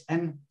said this,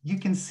 and you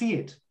can see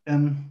it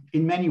in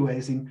many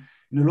ways in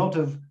a lot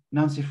of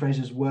Nancy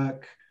Fraser's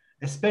work,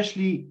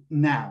 especially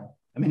now.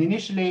 I mean,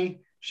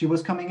 initially, she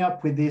was coming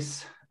up with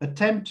this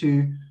attempt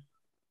to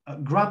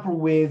grapple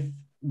with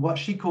what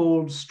she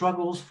called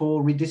struggles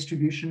for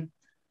redistribution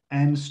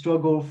and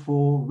struggle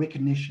for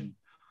recognition,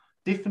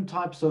 different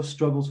types of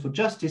struggles for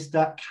justice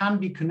that can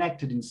be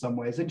connected in some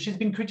ways. And she's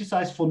been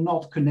criticized for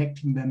not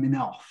connecting them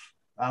enough,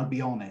 I'll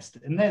be honest.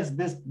 And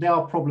there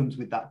are problems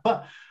with that,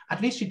 but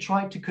at least she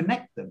tried to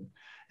connect them.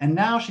 And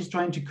now she's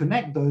trying to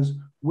connect those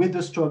with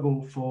the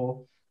struggle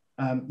for,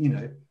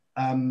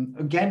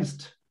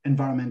 against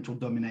environmental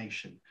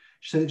domination.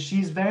 So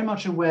she's very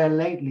much aware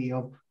lately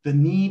of the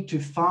need to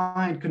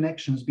find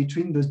connections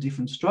between those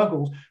different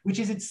struggles, which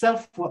is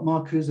itself what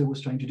Marcuse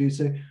was trying to do.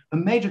 So a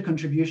major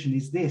contribution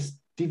is this,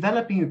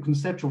 developing a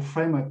conceptual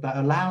framework that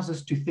allows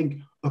us to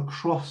think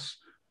across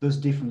those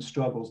different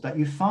struggles that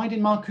you find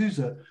in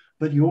Marcuse,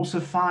 but you also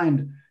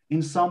find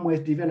in some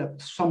ways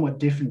developed somewhat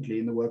differently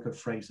in the work of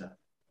Fraser.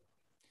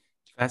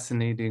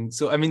 Fascinating.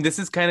 So, I mean, this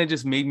has kind of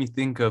just made me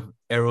think of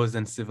Eros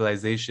and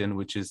Civilization,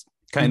 which is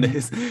kind of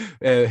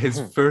his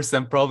first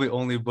and probably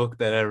only book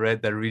that I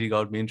read that really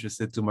got me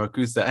interested to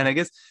Marcuse. And I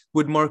guess,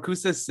 would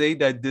Marcuse say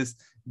that this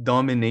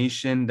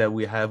domination that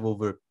we have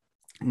over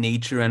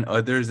nature and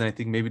others, and I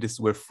think maybe this is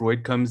where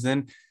Freud comes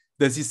in,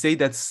 does he say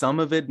that some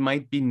of it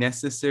might be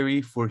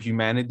necessary for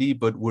humanity,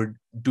 but we're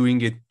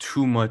doing it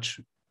too much,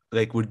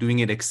 like we're doing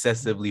it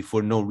excessively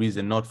for no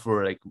reason, not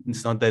for like,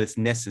 it's not that it's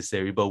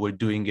necessary, but we're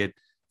doing it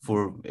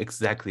for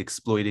exactly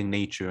exploiting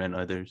nature and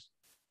others?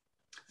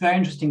 Very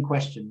interesting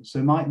question.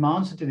 So my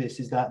answer to this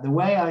is that the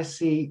way I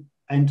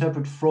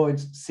interpret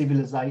Freud's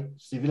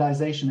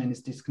civilization and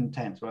its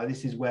discontent, right?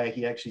 This is where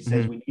he actually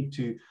says we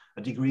need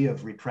a degree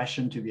of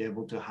repression to be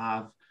able to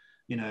have,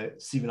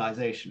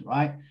 civilization,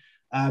 right?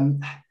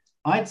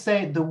 I'd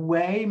say the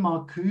way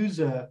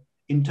Marcuse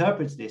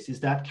interprets this is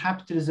that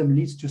capitalism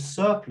leads to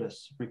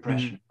surplus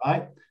repression,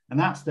 right? And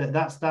that's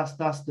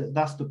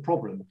the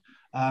problem.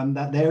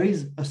 That there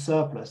is a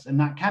surplus and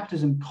that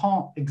capitalism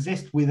can't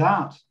exist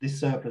without this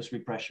surplus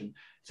repression.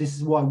 So this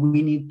is why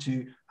we need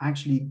to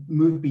actually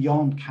move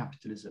beyond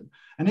capitalism.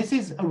 And this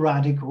is a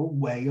radical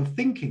way of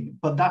thinking,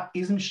 but that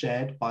isn't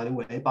shared, by the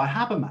way, by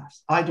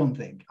Habermas, I don't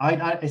think.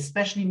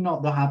 Especially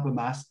not the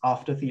Habermas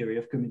after theory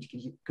of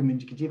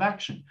communicative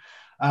action.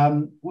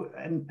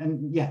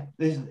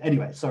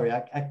 Anyway, sorry,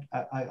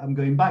 I'm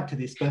going back to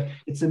this, but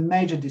it's a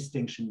major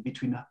distinction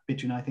between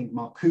I think,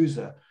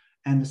 Marcuse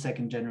and the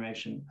second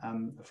generation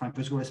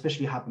Frankfurt School,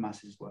 especially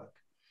Habermas's work.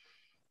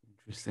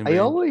 Interesting. I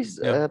always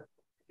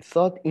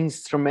thought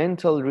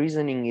instrumental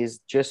reasoning is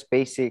just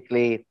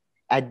basically,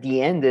 at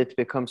the end, it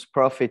becomes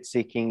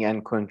profit-seeking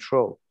and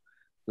control,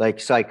 like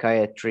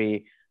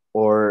psychiatry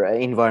or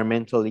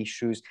environmental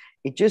issues.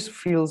 It just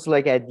feels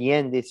like at the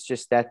end, it's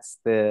just that's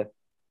the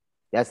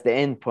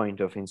end point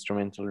of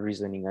instrumental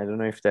reasoning. I don't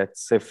know if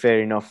that's a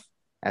fair enough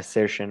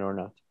assertion or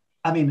not.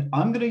 I mean,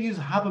 I'm going to use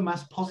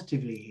Habermas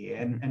positively here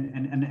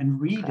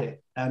and read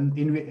it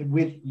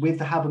with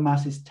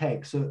Habermas's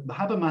take. So the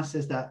Habermas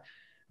says that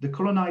the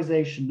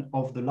colonization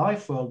of the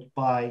life world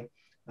by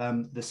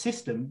the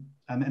system,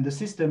 and the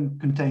system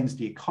contains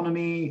the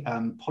economy,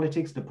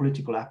 politics, the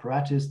political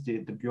apparatus, the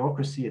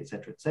bureaucracy, et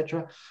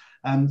cetera,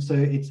 so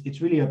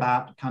it's really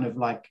about kind of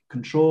like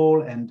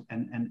control and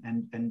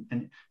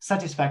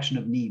satisfaction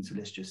of needs,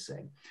 let's just say.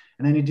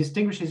 And then it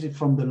distinguishes it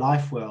from the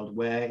life world,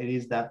 where it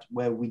is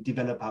where we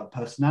develop our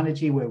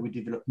personality, where we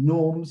develop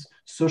norms,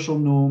 social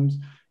norms,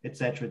 et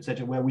cetera,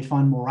 where we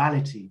find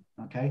morality,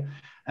 okay?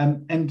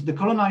 And the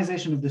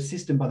colonization of the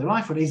system by the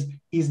life world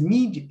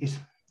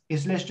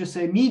is let's just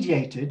say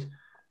mediated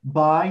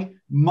by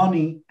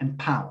money and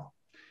power.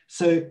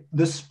 So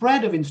the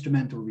spread of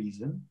instrumental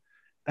reason,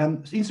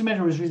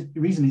 instrumental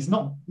reason is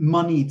not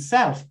money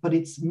itself, but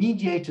it's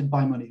mediated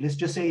by money. Let's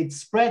just say it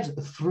spreads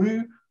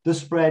through the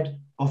spread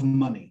of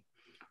money,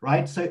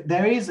 right? So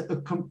there is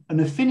an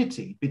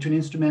affinity between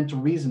instrumental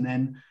reason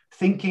and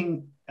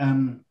thinking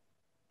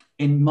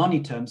in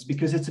money terms,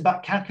 because it's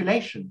about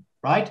calculation,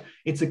 right?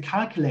 It's a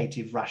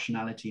calculative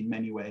rationality in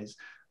many ways.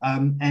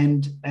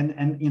 And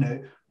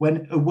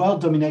when a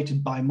world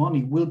dominated by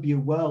money will be a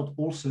world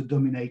also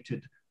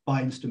dominated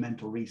by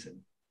instrumental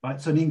reason, right?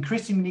 So an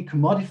increasingly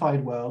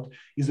commodified world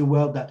is a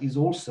world that is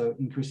also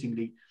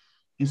increasingly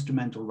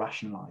instrumental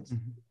rationalized.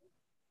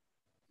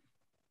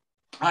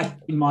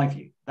 In my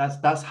view,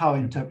 that's how I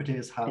interpret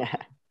it.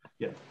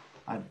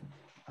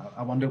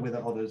 I wonder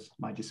whether others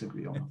might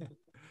disagree or not.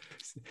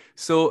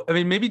 So, I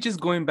mean, maybe just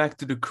going back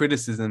to the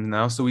criticism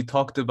now. So we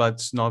talked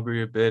about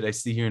snobbery a bit. I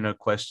see here in our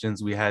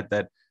questions, we had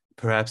that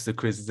perhaps the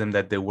criticism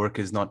that their work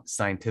is not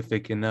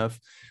scientific enough.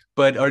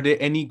 But are there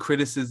any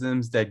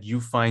criticisms that you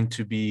find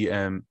to be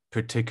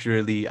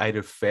particularly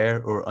either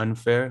fair or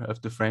unfair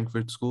of the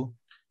Frankfurt School?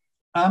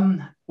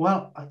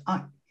 Well,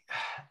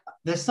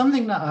 there's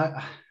something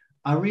that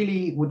I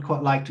really would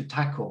quite like to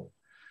tackle.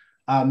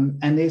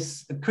 And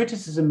this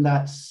criticism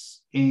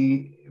that's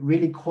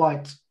really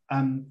quite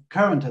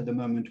current at the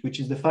moment, which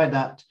is the fact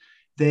that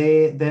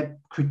their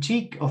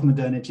critique of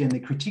modernity and the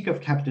critique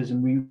of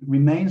capitalism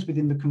remains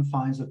within the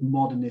confines of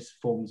modernist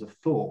forms of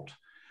thought.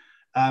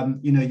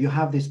 You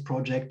have this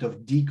project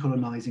of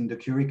decolonizing the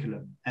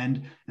curriculum,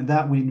 and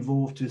that will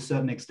involve, to a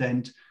certain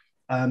extent,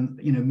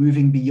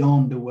 moving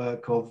beyond the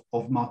work of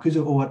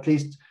Marcuse, or at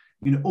least,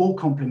 all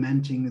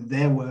complementing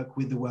their work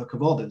with the work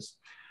of others.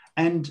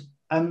 And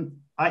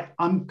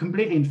I'm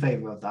completely in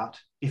favor of that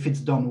if it's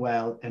done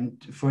well,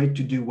 and for it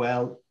to do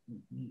well,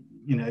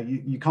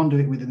 you can't do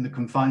it within the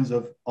confines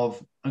of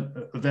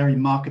a very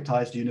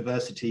marketized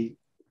university.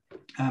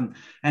 And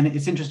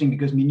it's interesting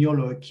because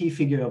Mignolo, a key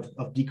figure of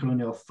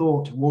decolonial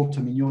thought, Walter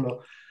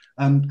Mignolo,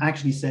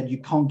 actually said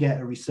you can't get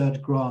a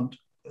research grant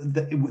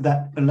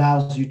that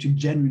allows you to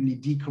genuinely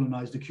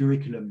decolonize the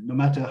curriculum, no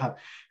matter how,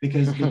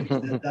 because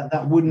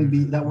that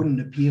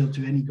wouldn't appeal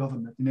to any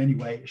government in any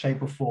way,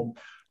 shape, or form.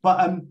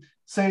 But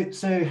so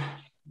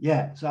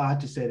I had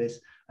to say this.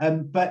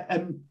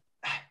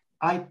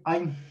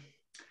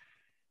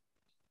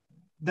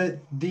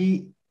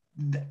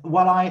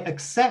 While I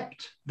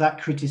accept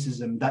that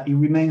criticism, that it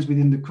remains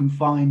within the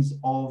confines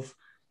of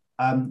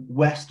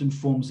Western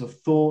forms of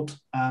thought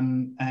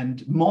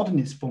and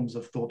modernist forms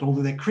of thought,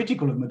 although they're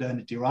critical of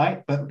modernity,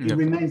 right? But it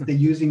remains they're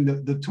using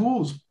the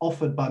tools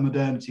offered by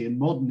modernity and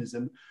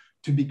modernism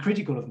to be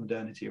critical of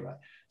modernity, right?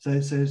 So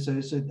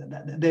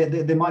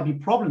there might be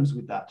problems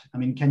with that. I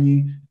mean, can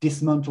you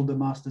dismantle the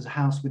master's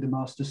house with the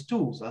master's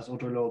tools, as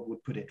Adorno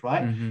would put it,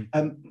 right?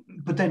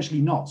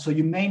 Potentially not. So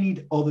you may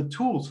need other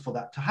tools for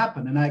that to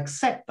happen, and I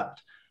accept that.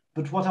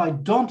 But what I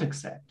don't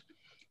accept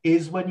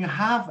is when you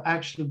have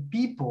actual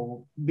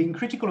people being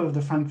critical of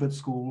the Frankfurt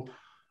School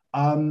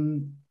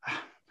and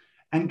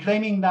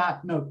claiming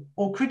that,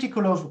 or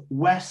critical of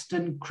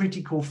Western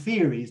critical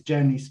theories,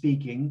 generally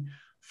speaking,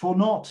 for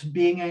not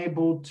being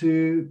able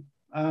to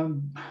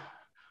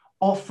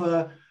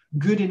offer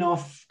good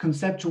enough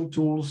conceptual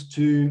tools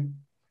to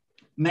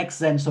make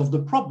sense of the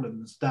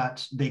problems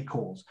that they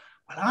cause.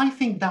 But I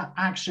think that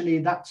actually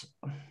that's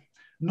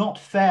not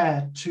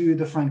fair to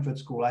the Frankfurt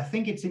School. I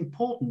think it's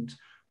important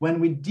when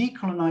we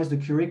decolonize the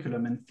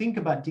curriculum and think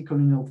about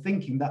decolonial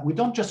thinking that we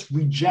don't just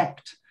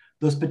reject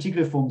those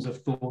particular forms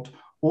of thought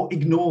or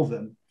ignore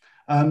them.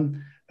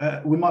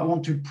 We might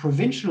want to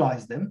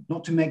provincialize them,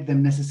 not to make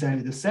them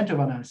necessarily the center of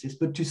analysis,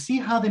 but to see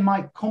how they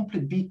might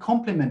be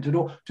complemented,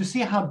 or to see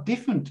how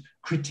different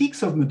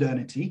critiques of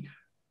modernity,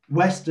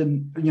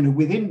 Western,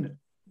 within,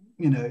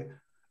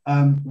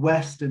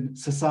 Western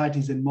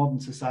societies and modern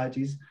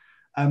societies,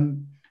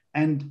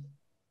 and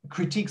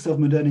critiques of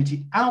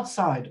modernity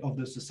outside of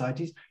those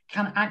societies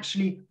can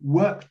actually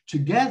work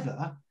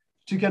together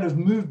to kind of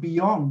move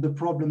beyond the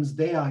problems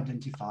they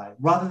identify,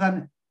 rather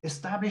than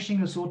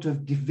establishing a sort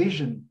of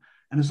division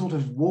and a sort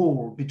of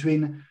wall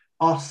between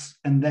us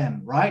and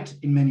them, right?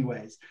 In many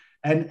ways.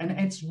 And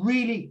it's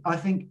really, I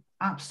think,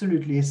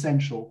 absolutely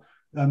essential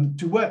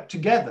to work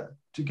together,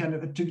 to kind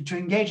of to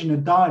engage in a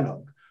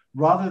dialogue,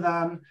 rather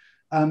than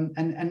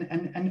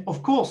and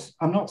of course,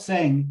 I'm not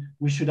saying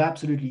we should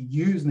absolutely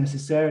use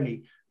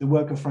necessarily the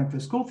work of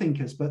Frankfurt School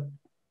thinkers, but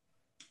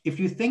if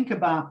you think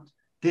about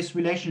this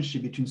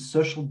relationship between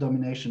social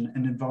domination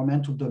and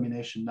environmental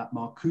domination that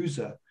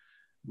Marcuse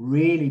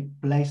really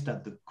placed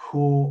at the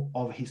core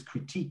of his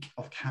critique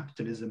of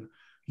capitalism,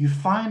 you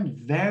find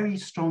very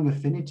strong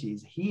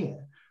affinities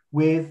here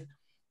with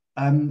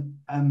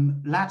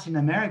Latin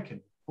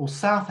American or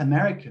South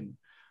American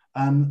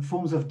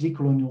forms of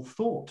decolonial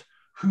thought,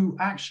 who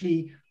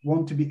actually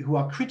who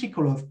are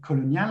critical of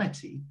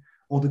coloniality,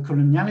 or the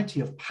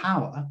coloniality of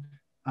power,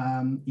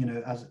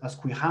 as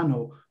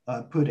Quijano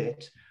put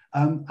it,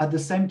 at the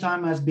same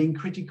time as being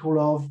critical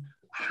of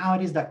how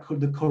it is that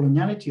the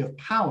coloniality of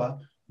power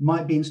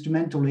might be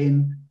instrumental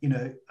in,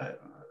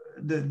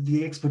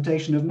 the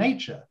exploitation of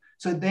nature.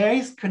 So there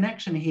is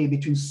connection here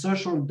between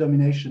social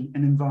domination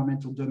and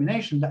environmental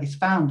domination that is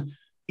found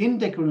in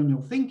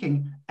decolonial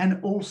thinking and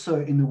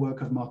also in the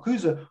work of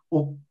Marcuse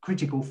or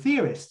critical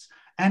theorists.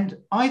 And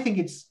I think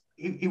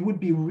it would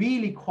be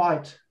really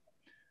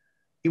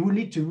it would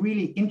lead to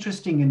really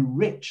interesting and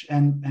rich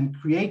and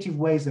creative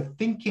ways of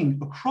thinking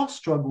across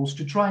struggles,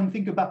 to try and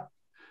think about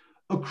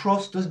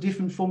across those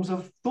different forms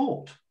of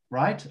thought,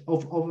 right?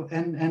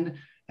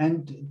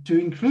 And to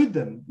include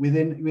them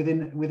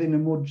within a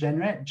more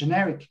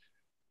generic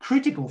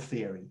critical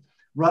theory,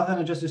 rather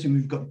than just assume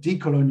we've got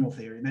decolonial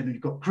theory and then we've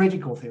got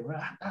critical theory.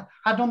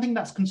 I don't think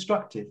that's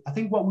constructive. I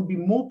think what would be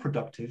more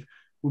productive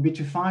would be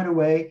to find a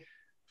way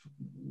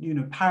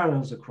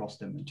parallels across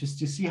them, just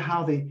to see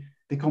how they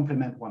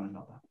complement one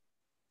another.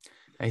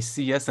 I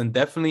see, yes, and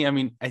definitely, I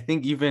mean, I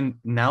think even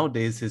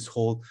nowadays, his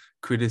whole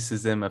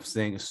criticism of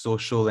saying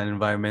social and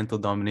environmental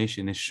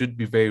domination, it should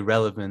be very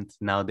relevant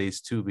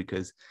nowadays too,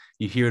 because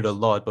you hear it a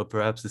lot, but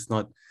perhaps it's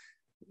not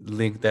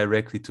linked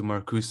directly to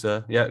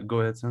Marcuse. Yeah,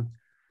 go ahead, son.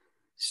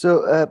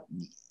 So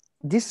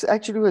this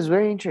actually was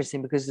very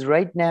interesting, because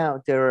right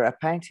now there are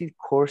apparently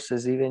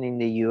courses even in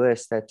the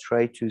US that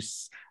try to,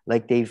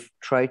 like, they've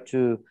tried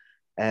to,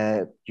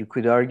 you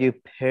could argue,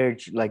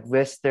 purge like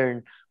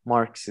Western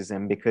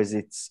Marxism because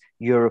it's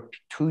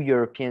too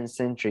European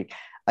centric.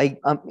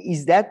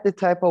 Is that the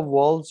type of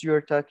walls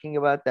you're talking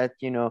about, that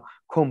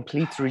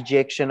complete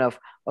rejection of,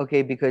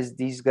 okay, because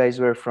these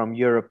guys were from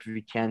Europe,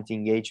 we can't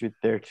engage with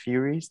their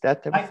theories,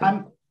 that type of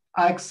thing?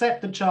 I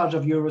accept the charge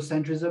of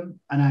Eurocentrism,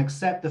 and I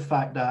accept the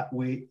fact that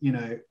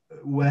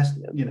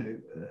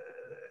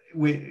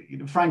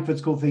Frankfurt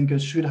School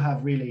thinkers should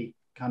have really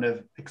kind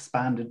of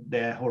expanded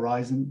their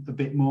horizon a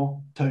bit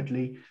more,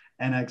 totally,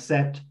 and I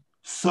accept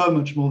so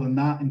much more than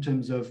that in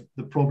terms of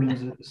the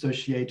problems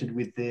associated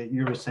with the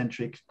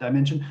Eurocentric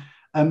dimension.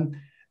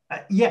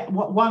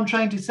 What I'm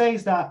trying to say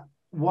is that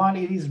while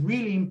it is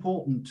really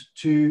important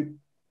to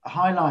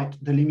highlight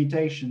the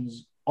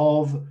limitations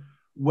of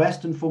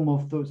Western form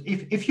of thought,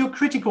 if you're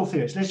critical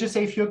theorist, let's just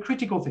say if you're a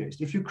critical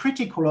theorist, if you're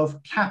critical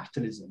of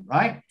capitalism,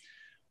 right?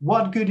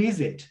 What good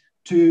is it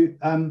to,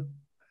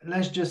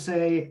 let's just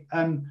say,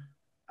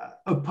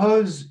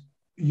 oppose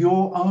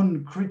your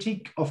own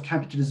critique of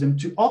capitalism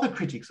to other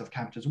critiques of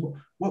capitalism?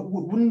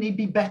 Wouldn't it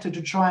be better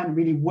to try and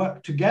really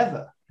work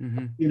together?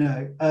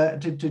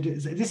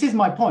 This is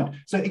my point.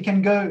 So it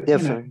can go,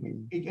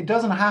 it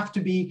doesn't have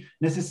to be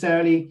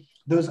necessarily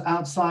those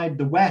outside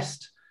the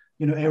West,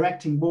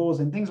 erecting walls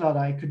and things like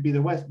that. It could be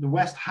the West. The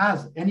West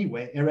has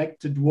anyway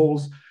erected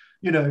walls,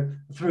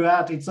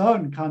 throughout its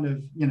own kind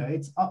of,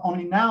 it's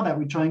only now that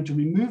we're trying to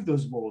remove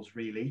those walls,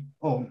 really,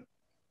 or,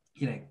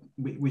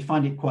 we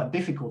find it quite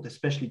difficult,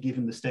 especially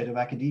given the state of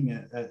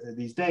academia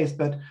these days.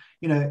 But,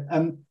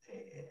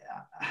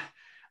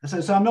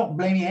 so I'm not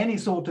blaming any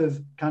sort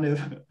of kind of,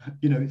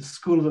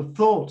 school of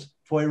thought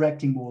for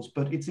erecting walls,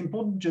 but it's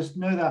important to just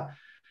know that,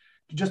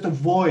 to just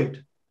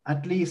avoid,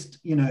 at least,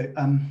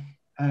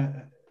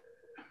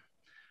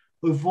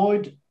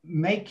 avoid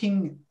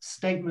making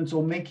statements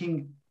or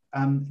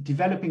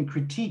developing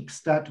critiques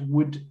that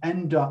would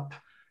end up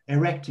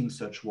erecting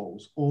such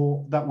walls,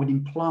 or that would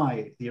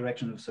imply the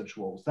erection of such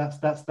walls.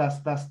 That's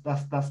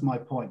my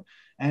point.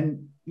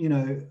 And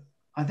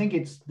I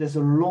think there's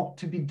a lot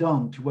to be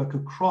done to work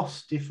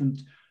across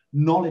different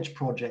knowledge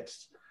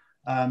projects,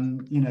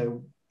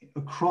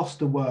 across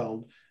the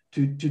world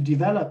to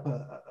develop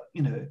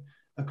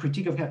a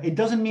critique of it. It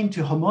doesn't mean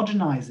to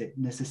homogenize it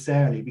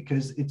necessarily,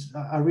 because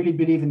I really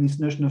believe in this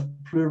notion of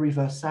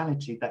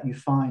pluriversality that you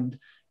find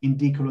in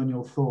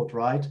decolonial thought,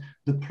 right?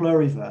 The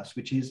pluriverse,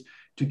 which is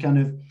to kind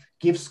of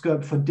give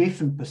scope for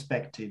different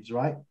perspectives,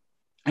 right?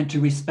 And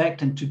to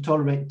respect and to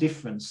tolerate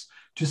difference,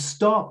 to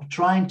stop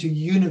trying to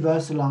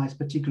universalize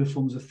particular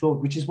forms of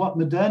thought, which is what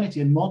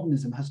modernity and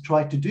modernism has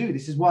tried to do.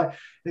 This is what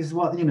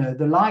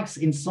the likes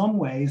in some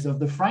ways of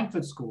the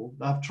Frankfurt School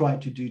have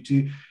tried to do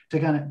to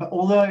kind of, but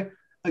although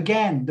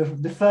again,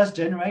 the first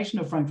generation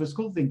of Frankfurt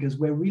School thinkers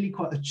were really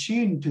quite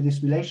attuned to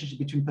this relationship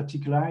between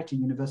particularity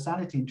and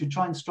universality, and to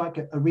try and strike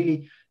a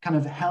really kind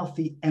of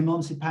healthy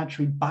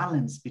emancipatory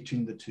balance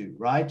between the two,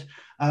 right?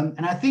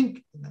 And I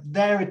think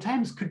their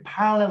attempts could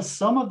parallel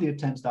some of the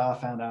attempts that are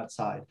found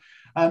outside.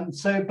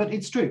 But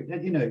it's true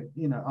that,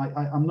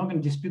 I'm not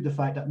going to dispute the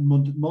fact that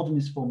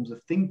modernist forms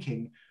of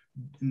thinking,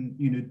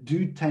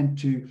 do tend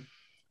to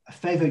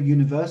favor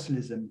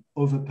universalism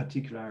over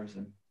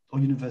particularism, or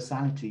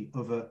universality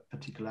over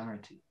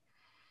particularity.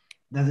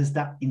 There is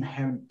that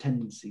inherent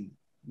tendency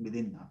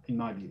within that, in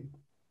my view.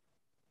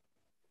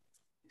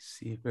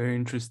 See, very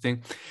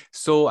interesting.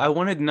 So I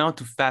wanted now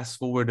to fast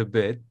forward a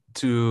bit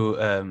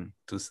to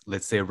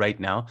let's say right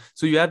now.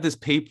 So you have this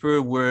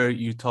paper where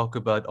you talk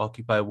about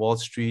Occupy Wall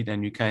Street,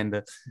 and you kind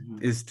of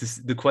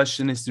the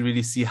question is to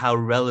really see how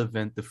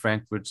relevant the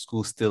Frankfurt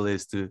School still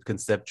is to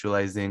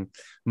conceptualizing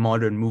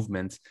modern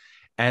movements.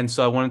 And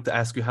so I wanted to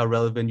ask you how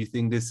relevant you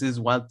think this is,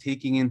 while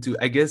taking into,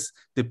 I guess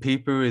the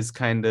paper is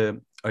kind of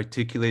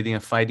articulating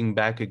and fighting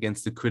back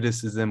against the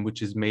criticism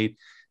which is made.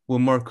 Well,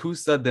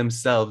 Marcuse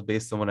themselves,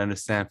 based on what I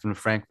understand from the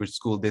Frankfurt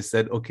School, they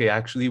said, okay,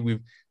 actually,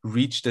 we've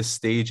reached a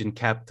stage in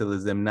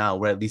capitalism now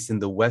where, at least in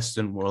the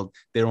Western world,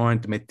 there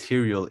aren't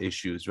material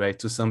issues, right?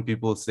 So some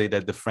people say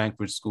that the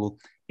Frankfurt School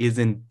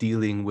isn't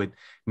dealing with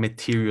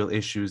material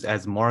issues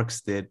as Marx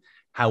did.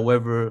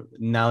 However,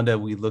 now that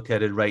we look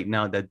at it right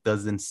now, that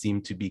doesn't seem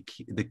to be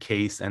the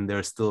case. And there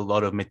are still a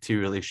lot of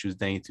material issues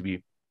that need to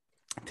be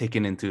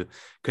taken into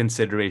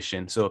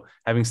consideration. So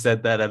having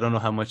said that, I don't know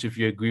how much if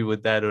you agree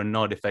with that or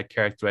not, if I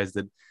characterized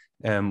it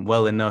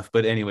well enough.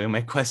 But anyway,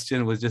 my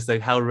question was just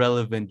like, how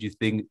relevant do you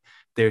think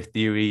their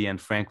theory and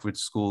Frankfurt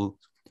School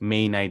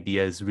main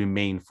ideas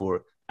remain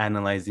for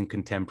analyzing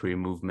contemporary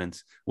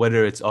movements,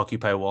 whether it's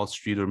Occupy Wall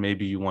Street, or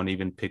maybe you want to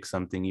even pick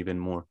something even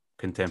more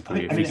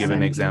contemporary, if you give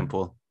an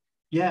example.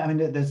 Yeah, I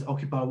mean, there's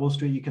Occupy Wall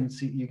Street. You can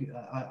see,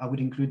 I would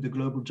include the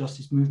global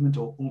justice movement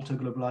or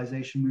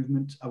alter-globalization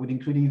movement. I would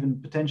include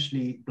even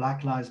potentially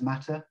Black Lives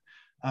Matter,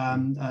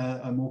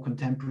 a more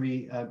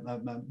contemporary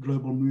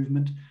global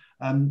movement.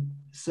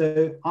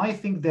 So I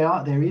think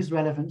there is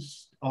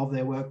relevance of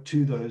their work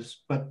to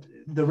those, but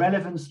the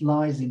relevance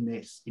lies in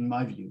this, in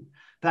my view,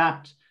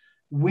 that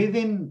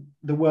within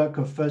the work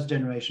of first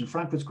generation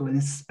Frankfurt School, and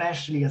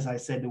especially, as I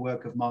said, the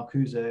work of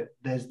Marcuse,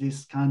 there's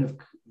this kind of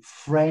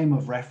frame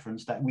of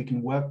reference that we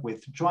can work with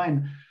to try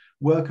and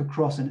work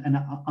across and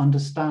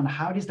understand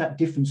how it is that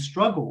different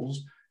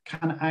struggles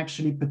can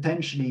actually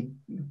potentially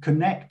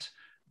connect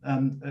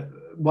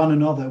one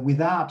another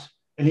without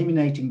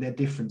eliminating their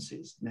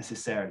differences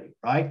necessarily,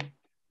 right?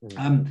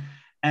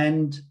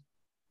 And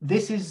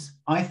this is,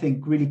 I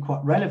think, really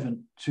quite relevant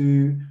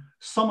to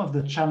some of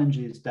the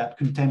challenges that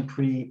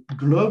contemporary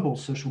global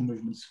social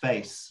movements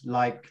face,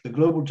 like the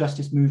global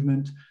justice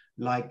movement,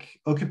 like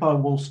Occupy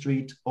Wall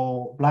Street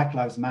or Black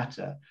Lives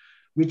Matter,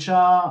 which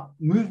are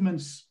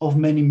movements of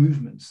many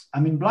movements. I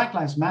mean, Black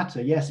Lives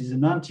Matter, yes, is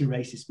an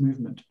anti-racist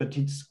movement, but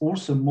it's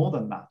also more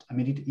than that. I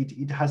mean,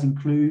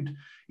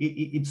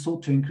 it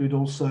sought to include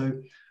also,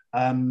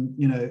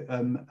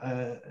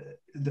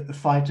 the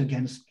fight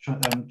against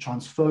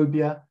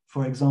transphobia,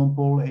 for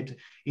example.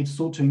 It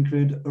sought to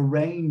include a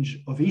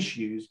range of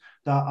issues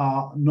that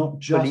are not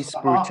just police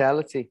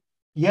brutality.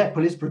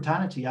 Police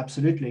brutality,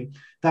 absolutely.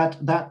 That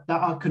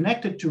are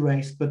connected to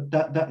race, but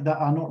that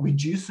are not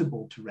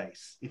reducible to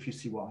race, if you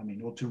see what I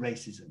mean, or to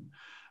racism.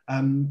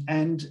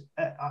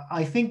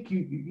 I think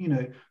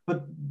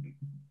but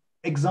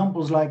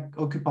examples like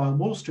Occupy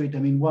Wall Street. I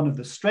mean, one of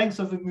the strengths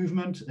of the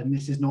movement, and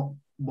this is not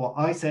what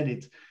I said,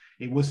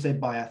 it was said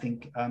by, I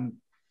think,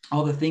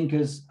 other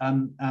thinkers,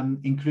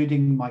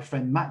 including my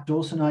friend Matt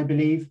Dawson, I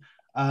believe,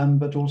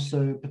 but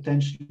also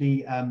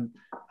potentially,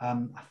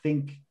 I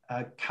think,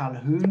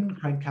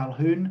 Craig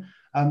Calhoun.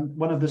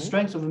 One of the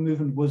strengths of the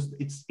movement was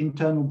its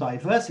internal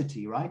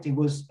diversity, right? It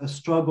was a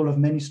struggle of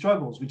many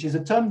struggles, which is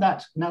a term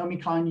that Naomi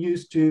Klein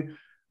used to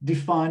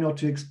define or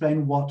to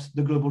explain what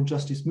the global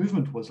justice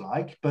movement was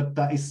like, but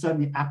that is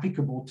certainly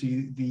applicable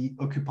to the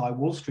Occupy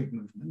Wall Street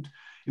movement.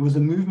 It was a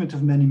movement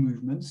of many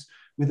movements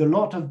with a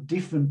lot of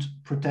different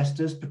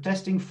protesters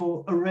protesting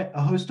for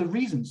a host of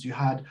reasons. You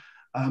had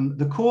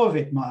the core of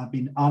it might have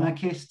been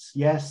anarchists,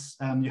 yes.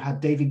 You had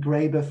David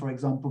Graeber, for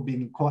example,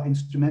 being quite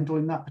instrumental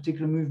in that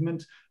particular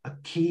movement, a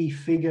key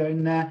figure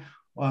in there.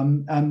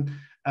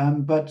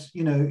 But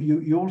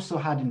you also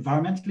had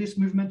environmentalist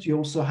movement. You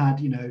also had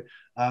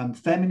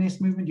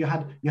feminist movement. You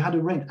had a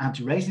range,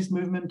 anti-racist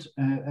movement,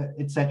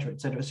 etc.,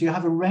 etc. So you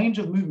have a range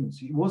of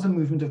movements. It was a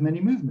movement of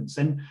many movements.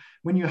 And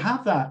when you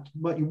have that,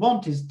 what you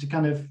want is to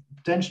kind of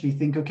potentially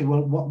think, okay,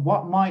 well,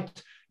 what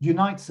might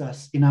unite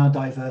us in our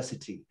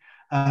diversity?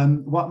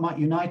 What might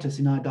unite us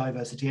in our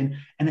diversity?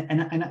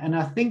 And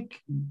I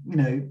think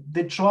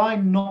they try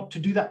not to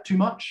do that too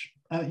much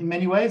in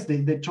many ways.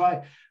 They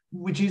try.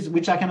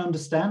 Which I can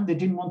understand. They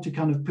didn't want to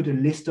kind of put a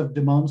list of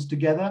demands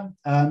together,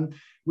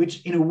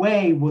 which in a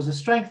way was a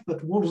strength,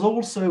 but was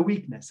also a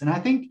weakness. And I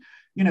think,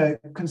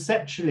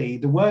 conceptually,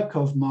 the work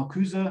of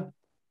Marcuse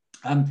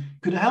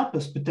could help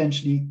us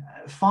potentially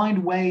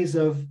find ways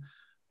of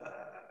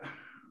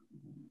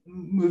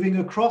moving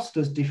across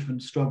those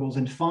different struggles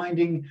and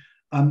finding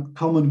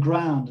common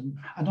ground. And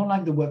I don't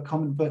like the word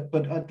common, but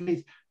at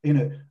least,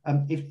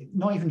 if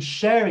not even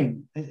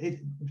sharing,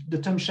 the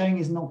term sharing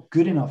is not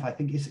good enough. I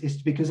think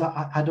it's because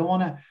I don't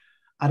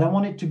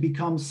want it to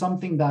become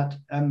something that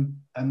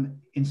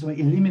in some way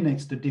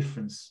eliminates the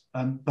difference,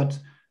 but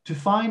to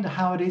find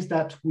how it is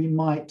that we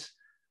might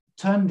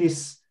turn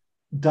this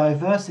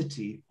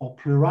diversity or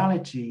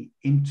plurality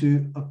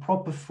into a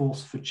proper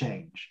force for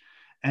change.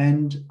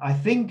 And I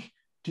think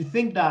to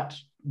think that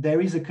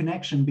there is a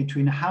connection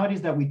between how it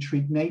is that we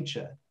treat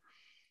nature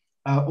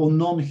or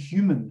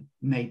non-human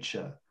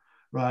nature,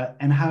 right,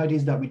 and how it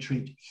is that we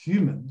treat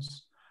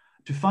humans.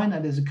 To find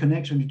that there's a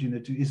connection between the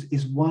two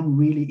is one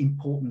really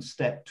important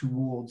step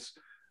towards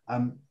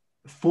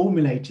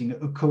formulating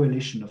a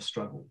coalition of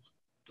struggles,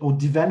 or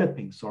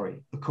developing,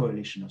 a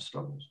coalition of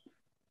struggles.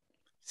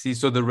 See,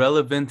 so the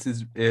relevance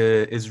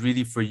is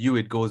really for you.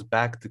 It goes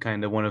back to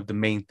kind of one of the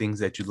main things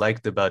that you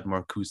liked about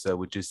Marcuse,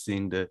 which is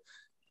seeing the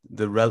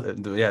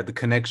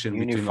connection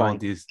between all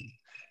these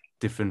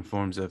different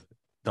forms of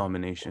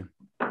domination.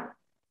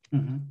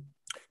 Mm-hmm.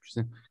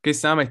 Interesting. Okay,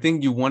 Sam, I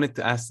think you wanted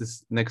to ask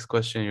this next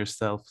question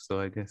yourself,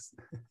 so I guess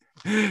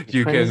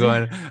you can go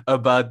on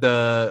about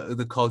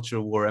the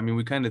culture war. I mean,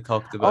 we kind of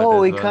talked about it. Oh,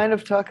 we kind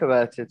of talk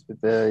about it with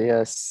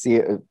the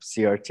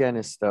CRT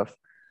and stuff.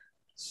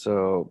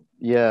 So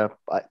yeah,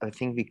 I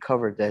think we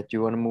covered that. Do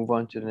you want to move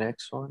on to the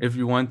next one? If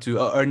you want to.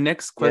 Our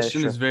next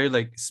question is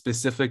very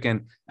specific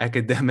and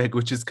academic,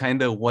 which is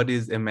kind of what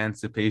is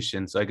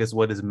emancipation? So I guess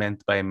what is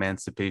meant by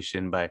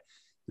emancipation by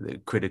the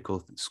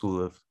critical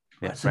school of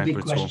It's a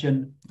big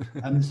question.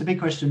 It's a big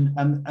question.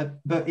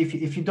 But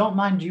if you don't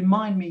mind, do you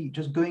mind me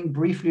just going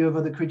briefly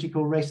over the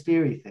critical race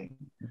theory thing?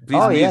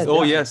 Please.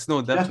 Yes,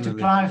 no, definitely. Just to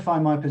clarify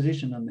my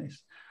position on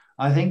this.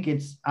 I think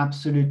it's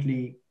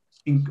absolutely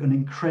an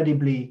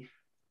incredibly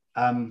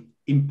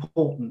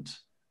important.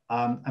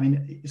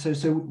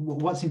 So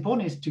what's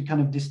important is to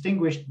kind of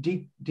distinguish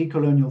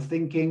decolonial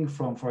thinking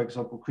from, for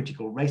example,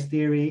 critical race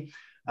theory,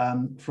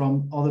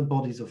 from other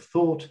bodies of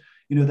thought,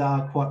 that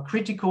are quite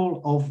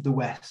critical of the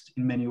West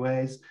in many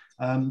ways,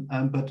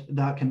 but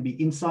that can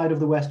be inside of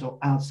the West or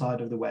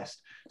outside of the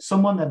West.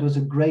 Someone that does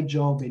a great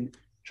job in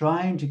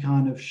trying to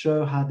kind of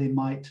show how they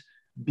might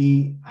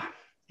be,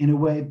 in a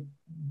way,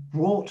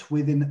 brought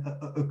within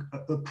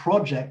a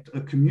project,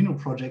 a communal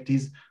project,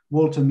 is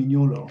Walter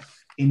Mignolo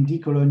in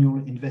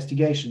Decolonial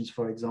Investigations,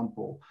 for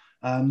example,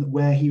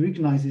 where he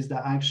recognizes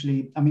that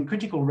actually,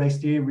 critical race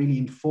theory really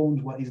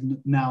informed what is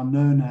now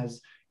known as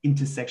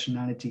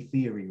intersectionality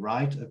theory,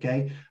 right?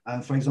 Okay.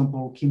 For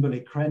example,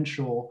 Kimberly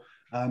Crenshaw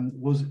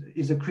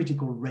is a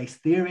critical race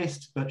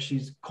theorist, but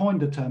she's coined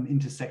the term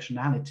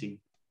intersectionality.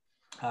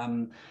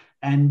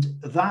 And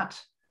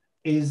that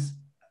is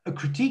a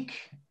critique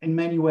in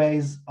many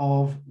ways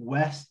of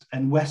West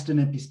and Western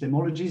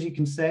epistemologies. You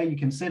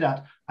can say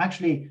that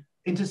actually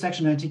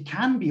intersectionality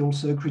can be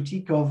also a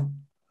critique of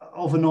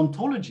an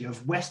ontology,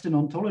 of Western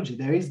ontology.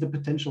 There is the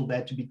potential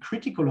there to be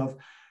critical of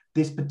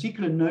this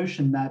particular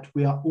notion that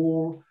we are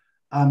all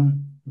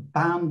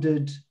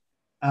bounded,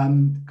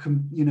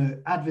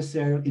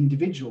 adversarial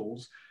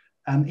individuals.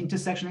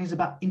 Intersection is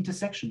about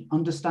intersection,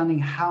 understanding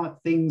how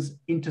things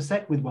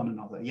intersect with one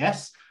another.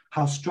 Yes,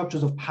 how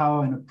structures of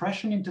power and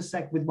oppression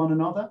intersect with one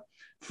another,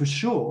 for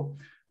sure,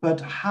 but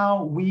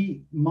how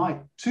we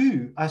might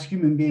too, as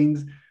human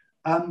beings,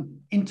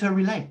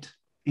 interrelate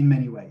in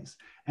many ways.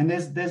 And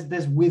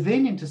there's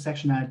within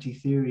intersectionality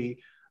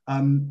theory,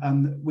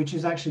 which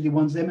is actually the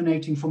ones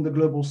emanating from the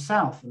global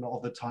South a lot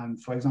of the time.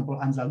 For example,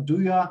 Ansel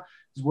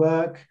Douya's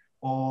work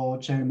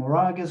or Thierry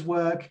Moraga's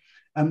work,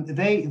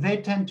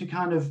 they tend to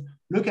kind of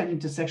look at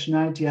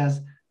intersectionality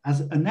as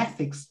an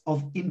ethics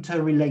of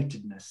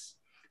interrelatedness.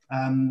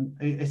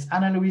 It's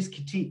Anna Louise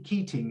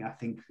Keating, I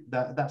think,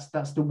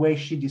 that's the way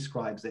she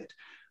describes it.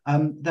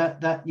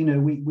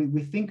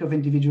 We think of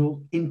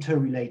individual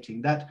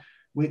interrelating, that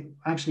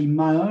actually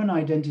my own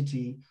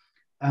identity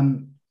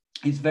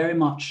is very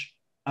much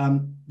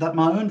that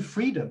my own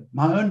freedom,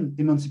 my own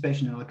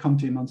emancipation, and I'll come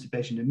to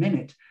emancipation in a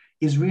minute,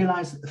 is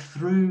realized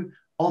through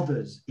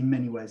others in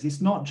many ways. It's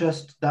not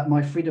just that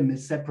my freedom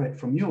is separate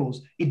from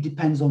yours, it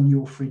depends on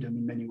your freedom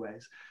in many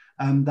ways.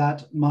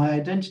 That my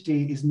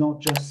identity is not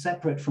just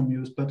separate from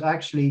yours, but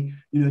actually,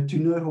 to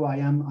know who I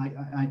am,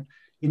 I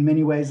in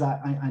many ways,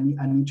 I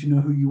need to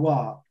know who you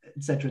are,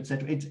 etc.,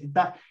 etc.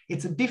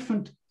 It's a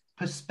different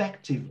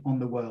perspective on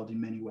the world in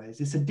many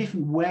ways. It's a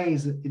different way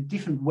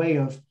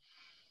of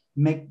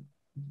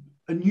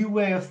a new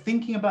way of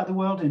thinking about the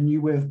world, and a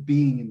new way of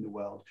being in the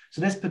world.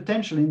 So there's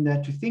potential in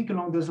there to think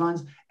along those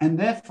lines, and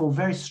therefore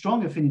very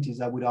strong affinities,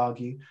 I would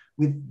argue,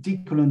 with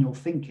decolonial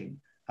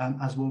thinking,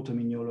 as Walter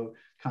Mignolo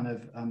kind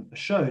of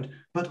showed,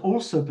 but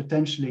also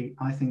potentially,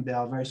 I think there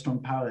are very strong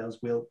parallels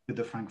with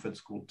the Frankfurt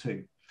School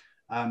too.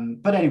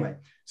 But anyway,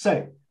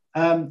 so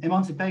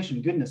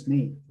emancipation, goodness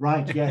me,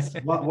 right, yes,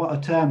 what a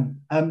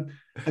term.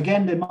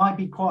 Again, there might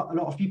be quite a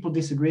lot of people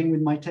disagreeing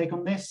with my take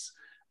on this.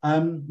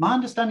 My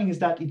understanding is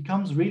that it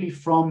comes really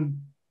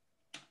from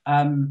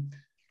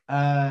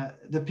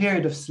the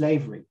period of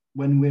slavery,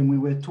 when we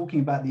were talking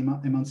about the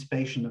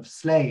emancipation of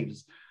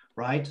slaves,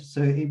 right?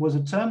 So it was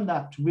a term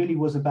that really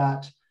was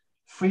about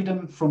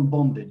freedom from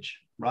bondage,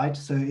 right?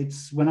 So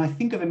it's, when I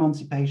think of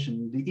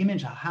emancipation, the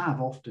image I have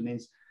often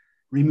is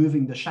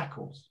removing the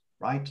shackles,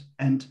 right?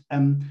 And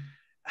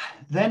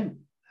then,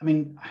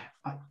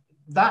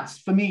 that's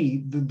for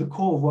me the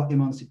core of what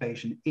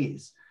emancipation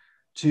is.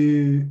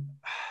 There's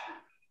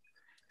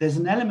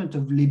an element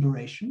of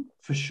liberation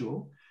for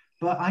sure,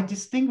 but I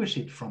distinguish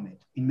it from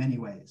it in many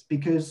ways,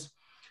 because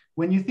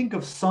when you think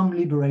of some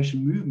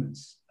liberation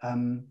movements,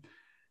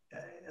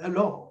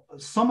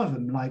 some of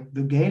them, like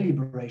the gay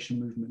liberation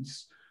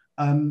movements,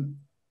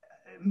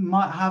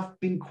 might have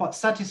been quite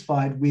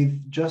satisfied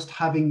with just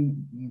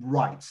having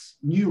rights,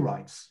 new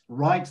rights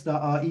that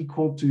are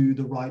equal to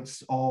the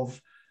rights of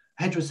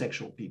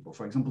heterosexual people,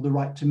 for example, the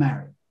right to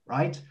marry,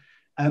 right?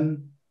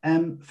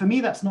 For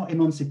me, that's not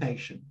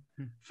emancipation.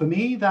 For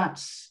me,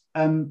 that's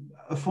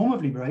a form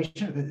of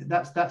liberation.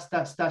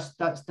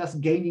 That's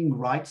gaining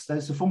rights.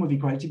 That's a form of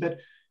equality, but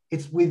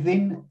it's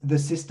within the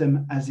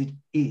system as it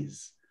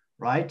is,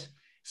 right?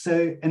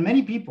 So, and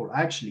many people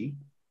actually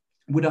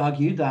would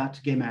argue that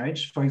gay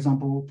marriage, for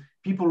example,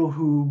 people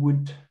who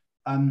would,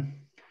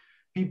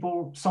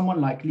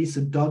 someone like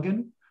Lisa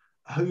Duggan,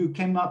 who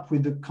came up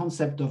with the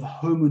concept of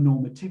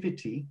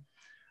homonormativity,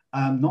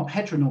 not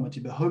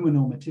heteronormative, but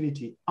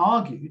homonormativity,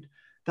 argued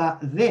that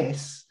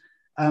this,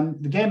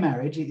 the gay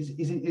marriage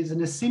is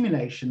an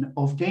assimilation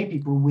of gay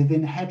people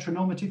within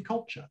heteronormative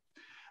culture.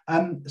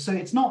 So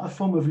it's not a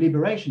form of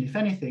liberation. If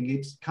anything,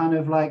 it's kind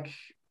of like,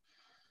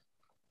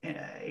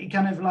 it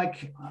kind of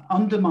like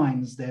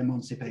undermines their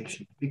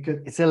emancipation, because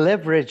it's a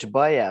leverage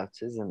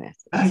buyout, isn't it?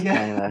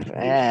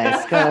 Yeah.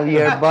 It's kind of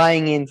you're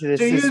buying into the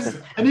to system.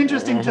 use an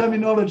interesting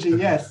terminology.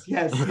 Yes.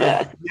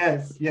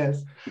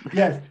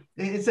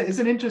 It's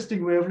an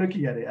interesting way of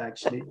looking at it,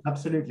 actually.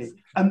 Absolutely.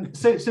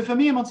 So for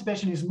me,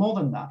 emancipation is more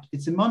than that.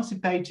 It's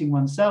emancipating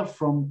oneself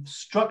from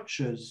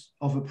structures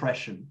of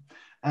oppression,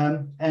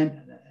 and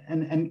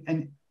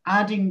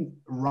adding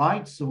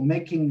rights, or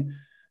making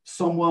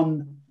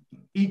someone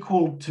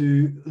equal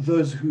to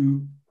those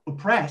who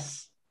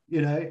oppress,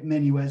 in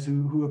many ways,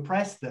 who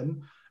oppress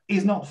them,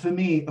 is not, for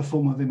me, a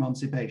form of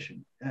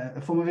emancipation.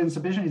 A form of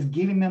emancipation is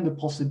giving them the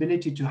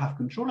possibility to have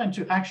control and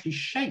to actually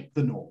shape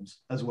the norms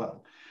as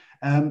well.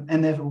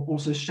 And therefore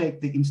also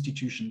shape the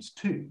institutions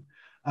too.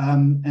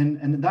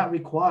 And that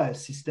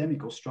requires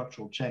systemic or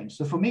structural change.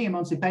 So for me,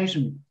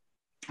 emancipation,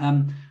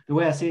 the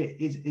way I see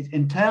it, it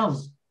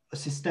entails a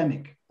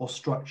systemic or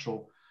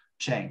structural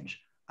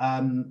change.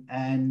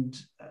 And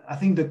I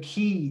think the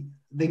key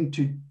thing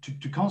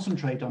to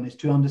concentrate on is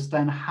to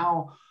understand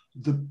how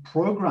a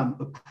program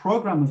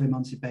of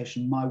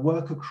emancipation might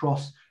work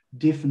across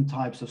different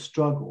types of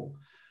struggle,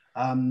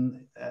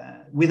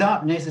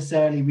 without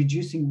necessarily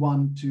reducing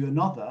one to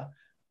another,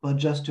 but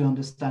just to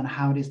understand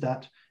how it is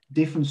that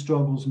different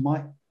struggles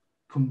might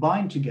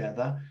combine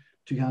together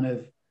to kind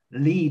of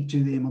lead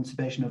to the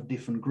emancipation of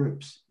different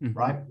groups,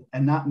 right?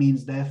 And that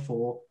means,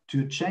 therefore,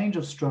 to a change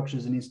of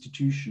structures and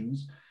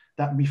institutions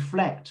that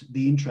reflect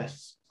the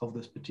interests of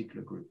those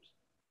particular groups.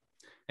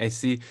 I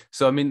see.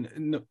 So, I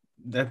mean,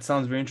 that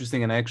sounds very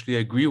interesting, and I actually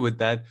agree with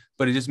that.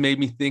 But it just made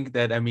me think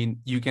that, I mean,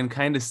 you can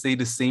kind of say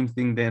the same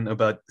thing then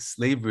about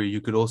slavery.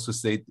 You could also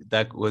say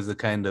that was a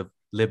kind of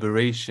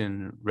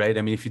liberation, right?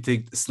 I mean, if you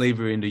take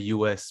slavery in the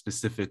US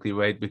specifically,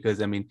 right?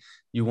 Because, I mean,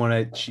 you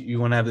want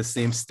to have the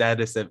same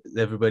status as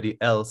everybody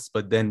else,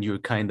 but then you're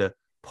kind of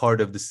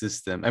part of the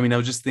system. I mean, I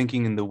was just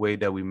thinking in the way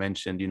that we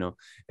mentioned,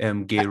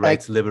 gay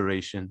rights,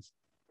 liberations.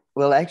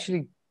 Well,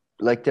 actually,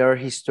 like, there are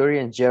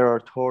historians,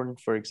 Gerard Horne,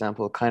 for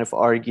example, kind of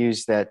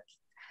argues that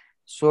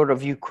sort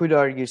of, you could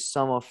argue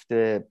some of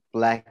the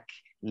black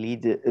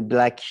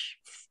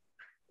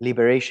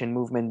liberation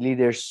movement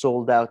leaders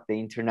sold out the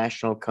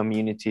international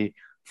community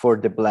for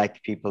the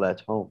black people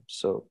at home.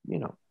 So,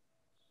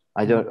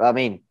 I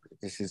mean,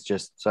 this is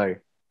just, sorry,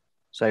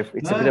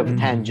 it's a bit of a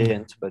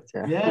tangent, but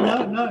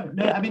no.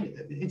 I mean,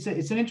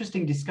 it's an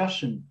interesting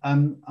discussion.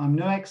 I'm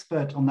no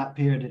expert on that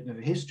period of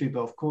history,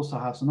 but of course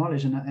I have some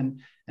knowledge. And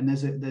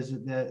there's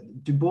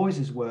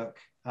Dubois's work.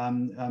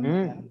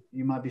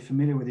 You might be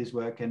familiar with his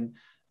work, and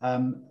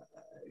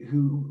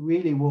who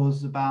really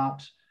was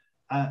about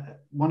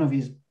one of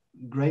his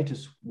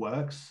greatest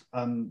works,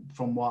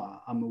 from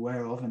what I'm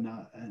aware of, and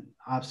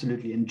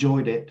absolutely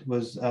enjoyed it,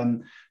 was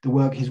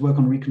his work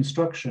on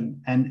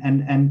Reconstruction,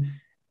 and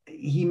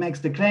he makes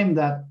the claim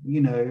that,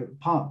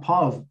 part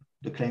of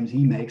the claims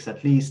he makes,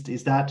 at least,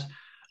 is that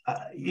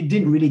it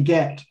didn't really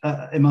get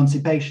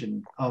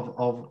emancipation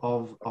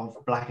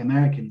of Black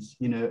Americans,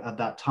 at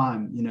that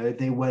time.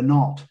 They were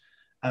not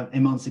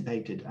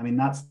emancipated. I mean,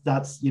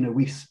 that's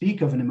we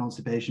speak of an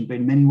emancipation, but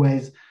in many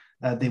ways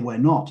they were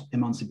not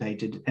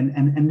emancipated.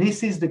 And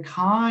this is the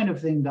kind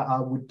of thing that I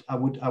would. I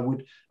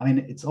mean,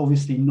 it's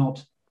obviously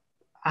not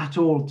at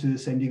all to the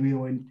same degree,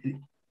 or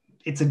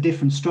it's a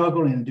different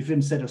struggle in a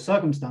different set of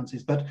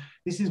circumstances. But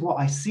this is what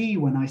I see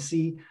when I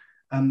see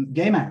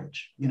gay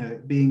marriage,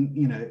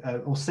 being,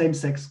 or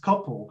same-sex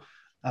couple,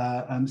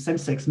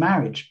 same-sex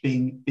marriage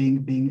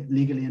being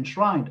legally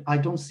enshrined. I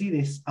don't see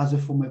this as a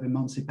form of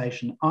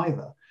emancipation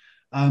either.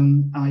 I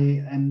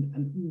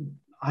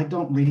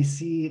don't really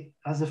see it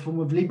as a form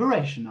of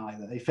liberation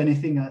either. If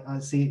anything, I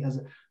see it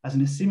as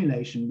an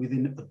assimilation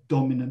within a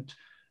dominant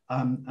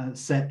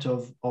set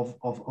of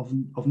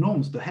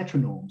norms, the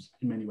heteronorms,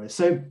 in many ways.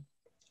 So,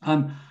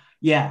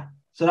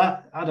 So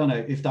that, I don't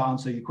know if that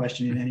answered your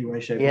question in any way,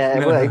 shape, or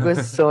form. Well, it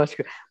was so much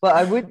good. Well,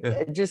 I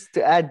would just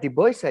to add,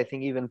 Dubois, I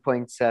think, even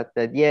points out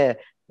that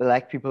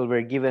Black people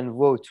were given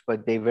votes,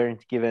 but they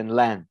weren't given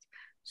land.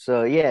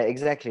 So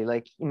exactly.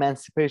 Like,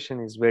 emancipation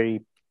is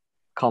very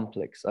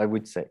complex, I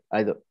would say.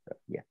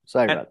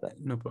 Sorry about that.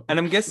 No problem. And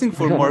I'm guessing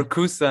for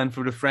Marcuse and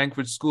for the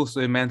Frankfurt School,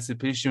 so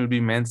emancipation would be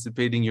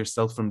emancipating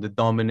yourself from the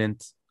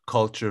dominant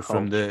culture.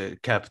 From the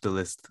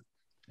capitalist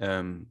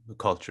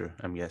culture,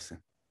 I'm guessing.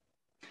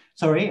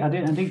 Sorry, I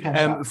didn't catch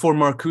that. For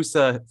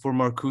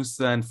Marcuse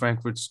and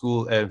Frankfurt School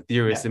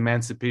theorists,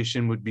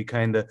 emancipation would be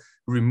kind of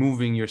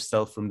removing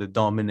yourself from the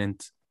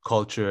dominant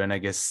culture, and I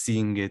guess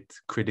seeing it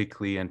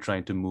critically and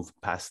trying to move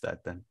past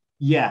that. Then,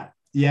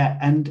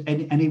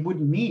 and it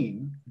would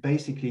mean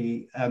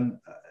basically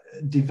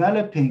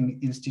developing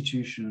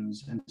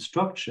institutions and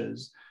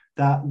structures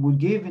that would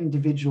give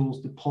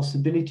individuals the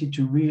possibility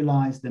to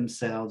realize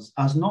themselves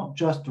as not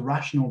just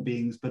rational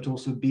beings, but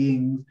also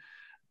beings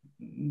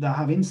that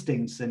have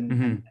instincts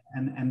and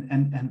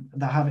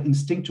that have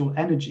instinctual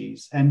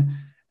energies. And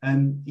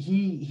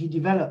he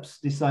develops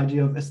this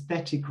idea of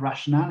aesthetic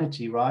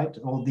rationality, right?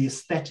 Or the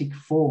aesthetic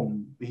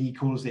form, he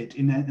calls it,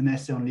 in an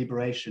essay on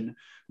liberation,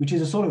 which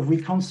is a sort of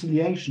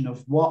reconciliation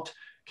of what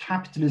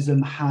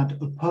capitalism had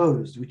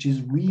opposed, which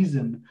is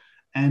reason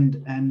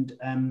and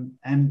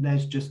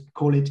let's just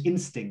call it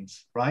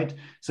instincts, right?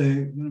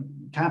 So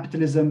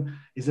capitalism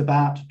is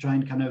about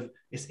trying kind of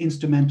its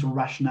instrumental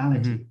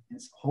rationality,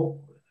 its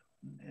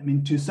I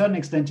mean, to a certain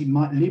extent, it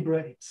might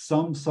liberate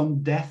some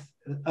death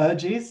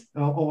urges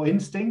or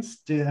instincts.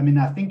 I mean,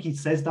 I think he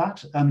says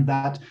that,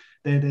 that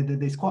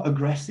there's quite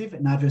aggressive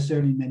and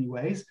adversarial in many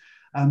ways.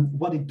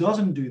 What it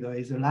doesn't do, though,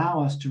 is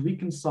allow us to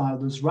reconcile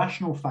those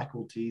rational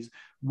faculties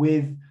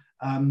with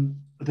the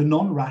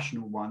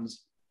non-rational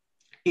ones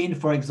in,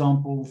 for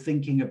example,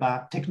 thinking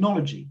about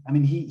technology. I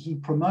mean, he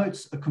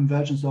promotes a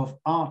convergence of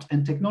art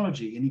and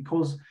technology, and he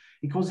calls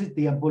it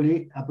the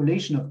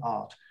abolition of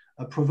art,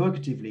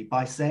 provocatively,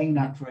 by saying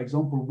that, for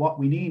example, what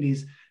we need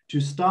is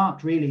to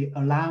start really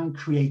allowing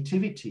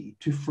creativity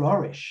to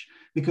flourish.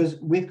 Because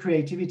with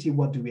creativity,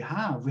 what do we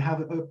have? We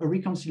have a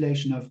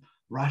reconciliation of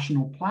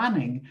rational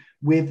planning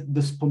with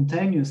the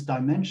spontaneous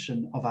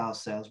dimension of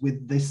ourselves,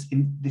 with this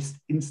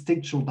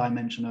instinctual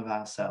dimension of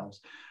ourselves.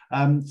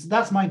 So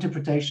that's my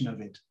interpretation of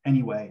it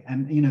anyway.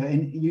 And,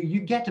 and you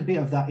get a bit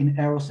of that in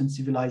Eros and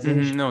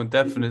Civilization. No,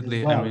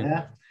 definitely. Well, I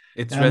mean,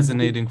 it's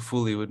resonating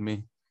fully with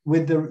me.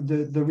 With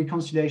the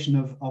reconciliation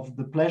of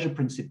the pleasure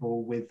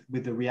principle with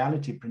the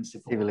reality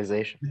principle.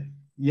 Civilization.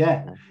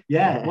 Yeah.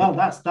 Well,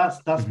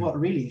 that's what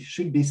really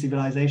should be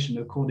civilization,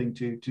 according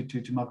to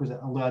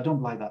Marcuse. Although I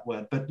don't like that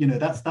word, but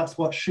that's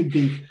what should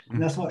be.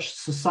 That's what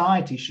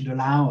society should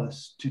allow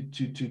us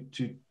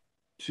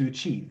to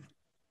achieve.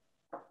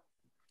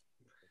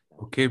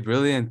 Okay,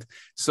 brilliant.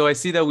 So I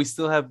see that we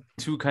still have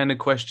two kind of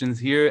questions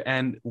here,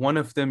 and one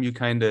of them you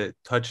kind of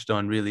touched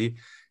on, really.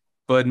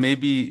 But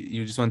maybe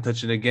you just want to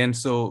touch it again.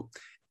 So,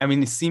 I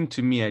mean, it seemed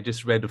to me, I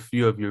just read a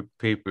few of your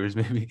papers,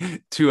 maybe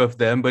two of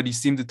them, but you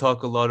seem to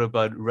talk a lot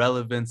about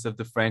relevance of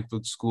the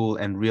Frankfurt School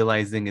and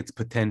realizing its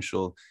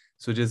potential.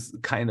 So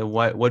just kind of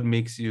what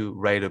makes you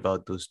write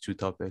about those two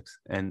topics?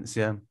 And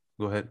Siam,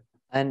 go ahead.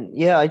 And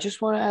yeah, I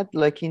just want to add,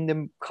 like, in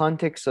the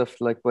context of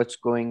like what's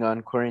going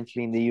on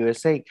currently in the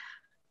USA,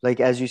 like,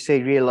 as you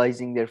say,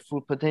 realizing their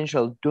full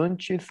potential,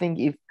 don't you think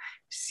if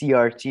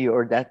CRT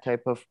or that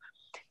type of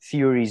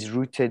theories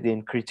rooted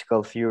in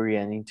critical theory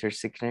and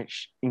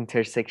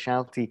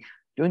intersectionality,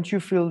 don't you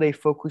feel they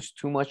focus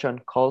too much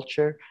on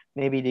culture?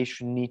 Maybe they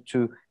should need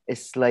to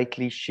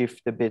slightly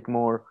shift a bit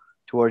more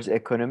towards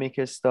economic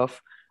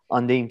stuff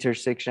on the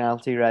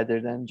intersectionality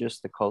rather than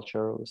just the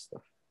cultural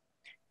stuff,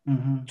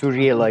 to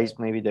realize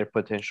maybe their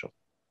potential.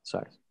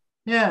 Sorry.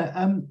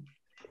 Yeah.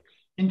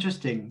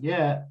 Interesting.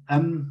 Yeah.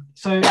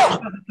 So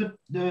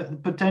the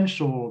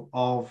potential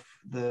of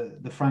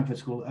the Frankfurt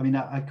School, I mean,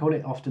 I call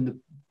it often the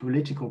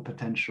political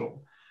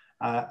potential.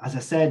 As I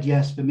said,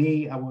 yes, for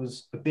me, I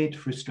was a bit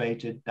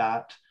frustrated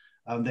that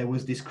there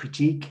was this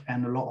critique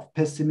and a lot of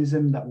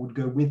pessimism that would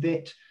go with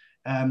it.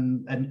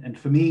 And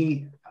for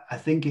me, I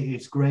think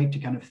it's great to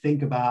kind of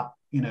think about,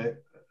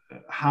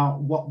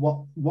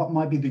 what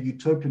might be the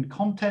utopian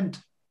content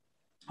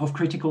of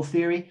critical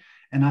theory.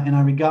 And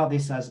I regard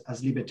this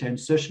as libertarian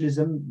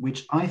socialism,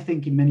 which I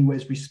think in many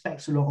ways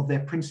respects a lot of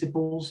their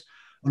principles,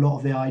 a lot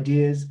of their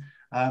ideas.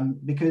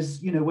 Because,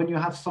 when you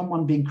have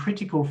someone being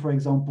critical, for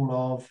example,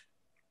 of,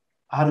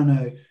 I don't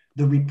know,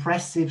 the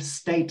repressive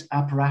state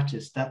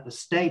apparatus, that the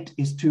state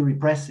is too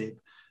repressive,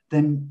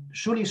 then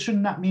surely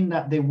shouldn't that mean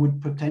that they would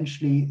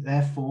potentially,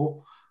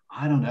 therefore,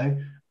 I don't know,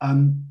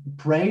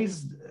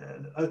 praise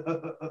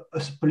a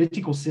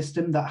political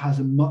system that has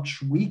a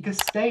much weaker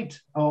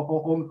state,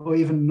 or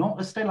even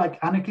not a state, like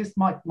anarchists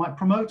might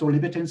promote, or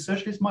libertarian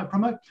socialists might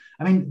promote?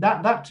 I mean,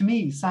 that to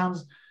me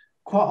sounds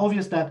quite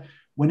obvious, that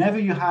whenever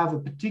you have a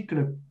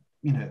particular,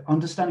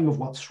 understanding of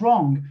what's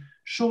wrong,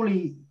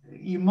 surely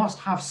you must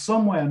have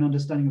somewhere an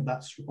understanding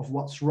of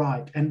what's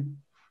right. And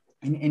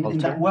in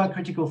that work,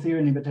 critical theory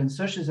and libertarian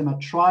socialism, I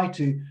try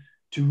to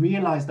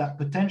realize that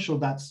potential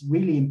that's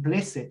really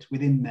implicit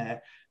within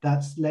there,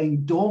 that's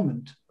laying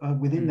dormant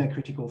within their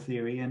critical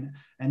theory, and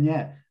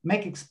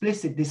make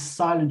explicit this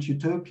silent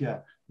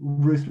utopia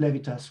Ruth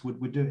Levitas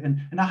would do. And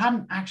I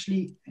hadn't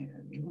actually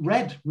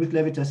read Ruth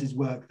Levitas's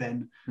work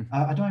then.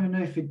 I don't even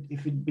know if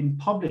it'd been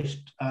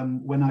published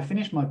when I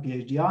finished my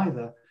PhD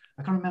either.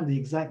 I can't remember the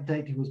exact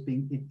date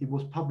it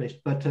was published,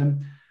 but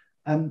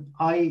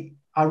I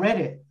read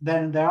it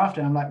then and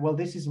thereafter, and I'm like, well,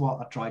 this is what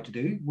I try to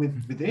do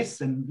with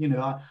this, and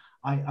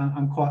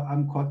I'm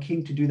quite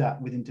keen to do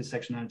that with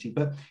intersectionality.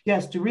 But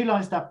yes, to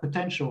realize that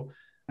potential,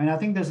 and I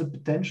think there's a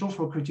potential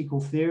for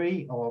critical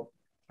theory, or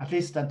at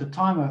least at the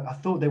time, I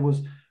thought there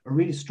was a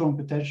really strong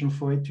potential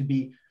for it to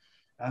be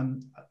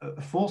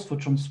a force for a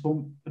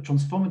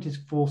transformative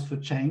force for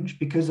change,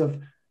 because of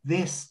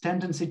this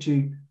tendency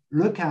to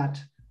look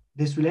at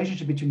this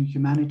relationship between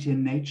humanity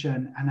and nature,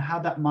 and how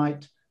that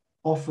might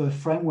offer a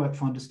framework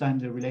for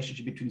understanding the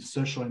relationship between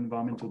social and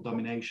environmental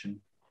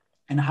domination,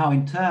 and how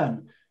in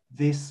turn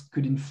this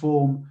could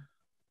inform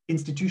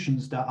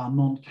institutions that are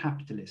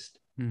non-capitalist.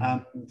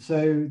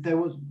 So there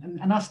was,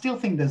 and I still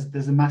think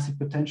there's a massive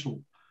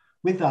potential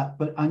with that,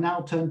 but I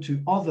now turn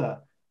to other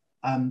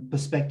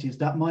perspectives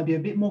that might be a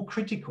bit more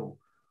critical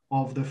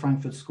of the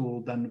Frankfurt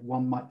School than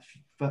one might,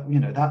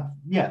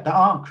 that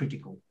are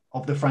critical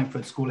of the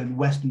Frankfurt School and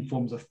Western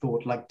forms of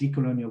thought, like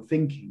decolonial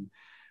thinking.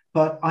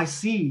 But I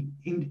see,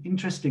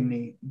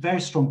 interestingly,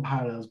 very strong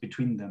parallels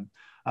between them,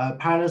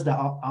 parallels that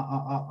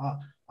are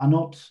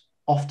not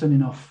often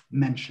enough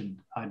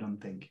mentioned, I don't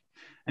think.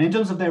 And in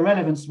terms of their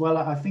relevance, well,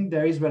 I think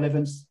there is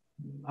relevance.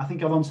 I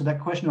think I've answered that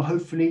question, or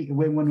hopefully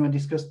when we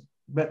discussed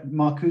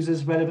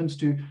Marcuse's relevance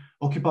to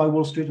Occupy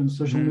Wall Street and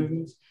social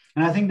movements.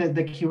 And I think that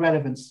the key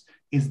relevance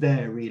is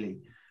there,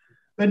 really.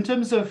 But in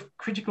terms of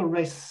critical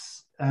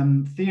race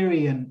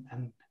theory and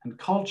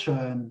culture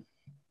and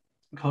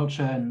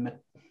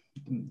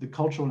the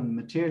cultural and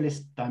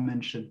materialist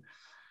dimension,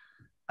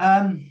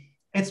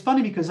 it's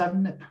funny because I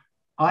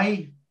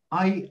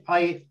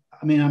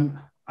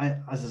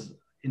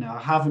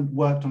haven't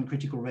worked on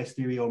critical race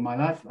theory all my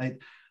life.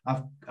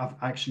 I've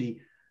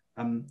actually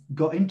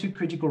got into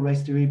critical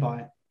race theory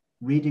by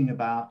reading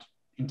about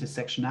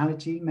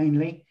intersectionality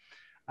mainly,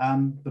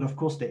 but of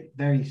course they're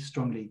very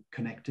strongly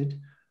connected.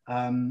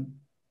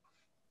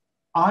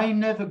 I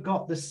never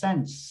got the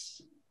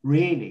sense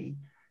really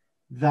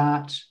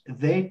that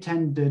they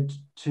tended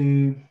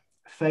to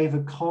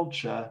favor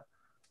culture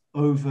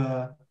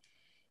over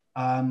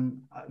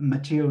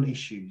material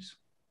issues.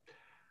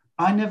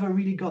 I never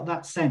really got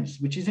that sense,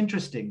 which is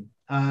interesting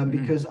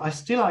because I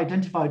still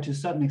identify to a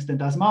certain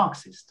extent as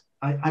Marxist.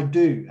 I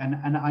do, and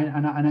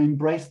I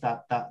embrace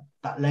that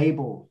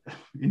label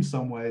in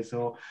some ways,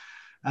 or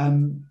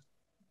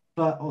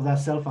that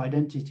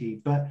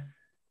self-identity. But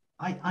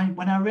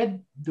when I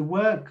read the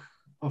work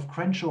of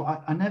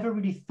Crenshaw, I never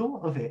really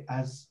thought of it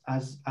as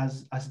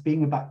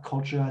being about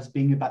culture, as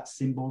being about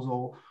symbols,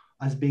 or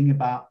as being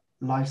about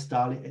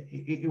lifestyle.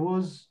 It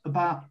was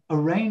about a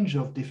range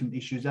of different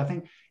issues. I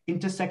think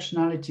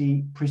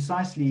intersectionality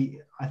precisely,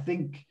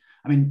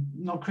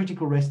 not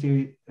critical race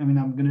theory. I'm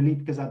going to leave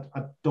because I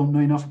don't know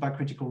enough about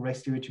critical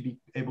race theory to be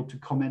able to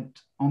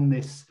comment on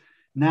this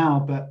now,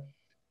 but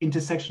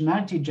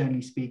intersectionality,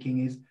 generally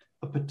speaking, is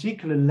a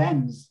particular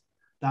lens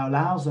that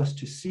allows us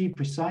to see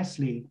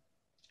precisely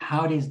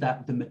how it is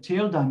that the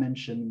material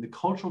dimension, the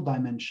cultural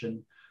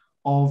dimension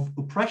of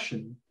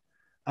oppression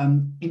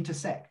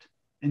intersect,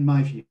 in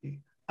my view.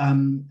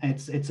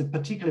 It's a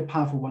particularly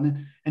powerful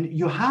one. And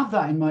you have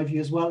that, in my view,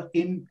 as well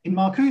in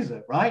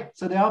Marcuse, right?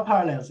 So there are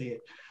parallels here.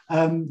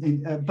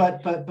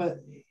 But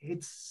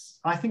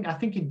I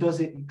think it does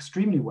it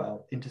extremely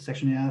well,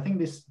 intersectionality. And I think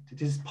this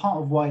is part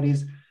of why it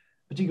is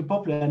particularly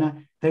popular.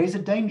 And there is a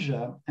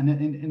danger,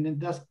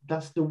 and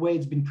that's the way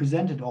it's been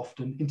presented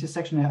often,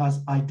 intersectionality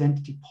as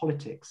identity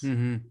politics,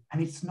 and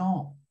it's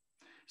not.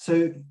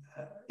 So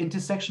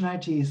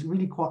intersectionality is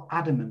really quite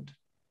adamant.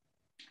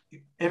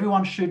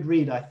 Everyone should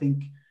read, I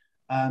think,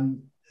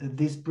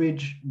 this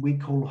bridge we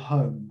call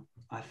home,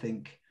 I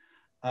think.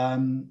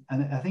 And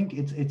I think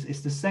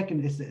it's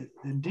the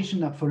edition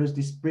that follows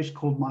this bridge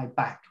called My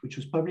Back, which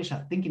was published,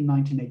 I think, in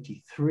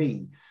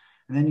 1983.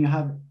 And then you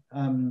have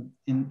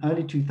in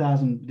early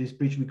 2000, this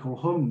bridge we call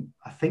home,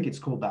 I think it's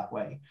called that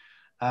way.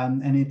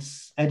 And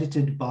it's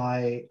edited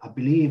by, I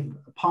believe,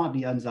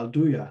 partly Anne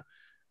Zalduya,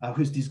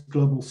 who's this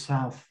global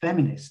South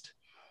feminist.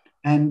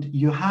 And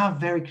you have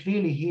very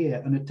clearly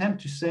here an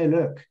attempt to say,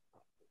 look,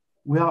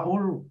 we are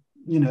all,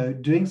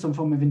 doing some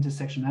form of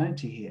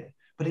intersectionality here,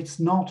 but it's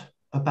not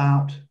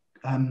about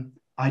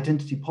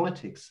identity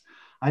politics.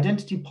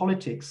 Identity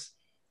politics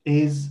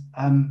is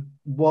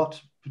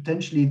what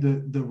potentially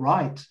the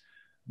right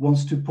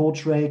wants to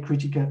portray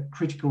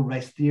critical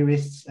race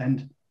theorists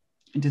and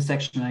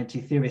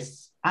intersectionality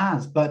theorists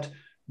as. But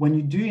when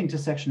you do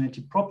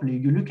intersectionality properly,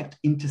 you look at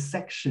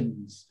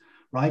intersections,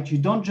 right? You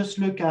don't just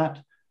look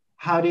at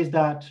how it is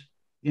that,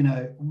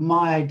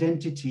 my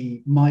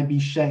identity might be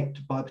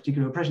shaped by a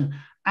particular oppression.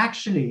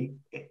 Actually,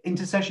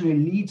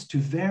 intersectionality leads to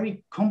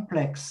very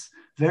complex,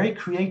 very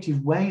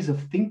creative ways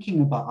of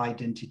thinking about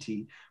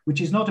identity, which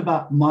is not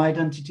about my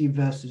identity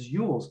versus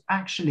yours.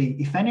 Actually,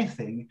 if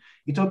anything,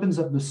 it opens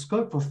up the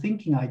scope for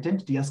thinking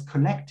identity as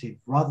collective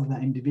rather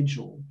than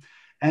individual.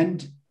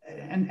 And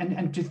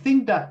to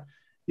think that,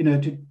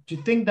 to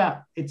think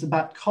that it's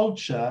about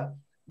culture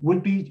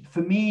would be,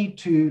 for me,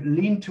 to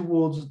lean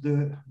towards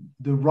the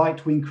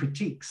right-wing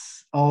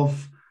critiques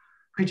of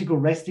critical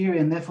race theory,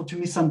 and therefore to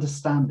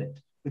misunderstand it.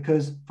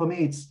 Because for me,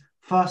 it's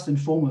first and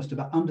foremost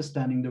about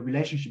understanding the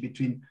relationship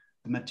between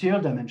the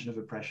material dimension of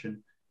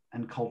oppression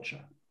and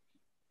culture.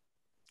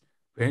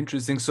 Very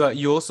interesting. So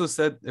you also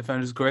said, if I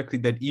understood correctly,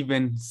 that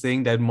even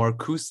saying that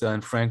Marcuse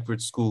and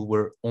Frankfurt School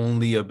were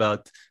only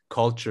about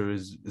culture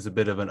is a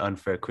bit of an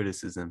unfair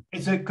criticism.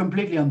 It's a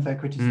completely unfair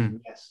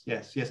criticism.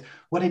 Yes.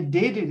 What it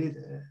did,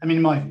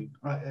 in my view,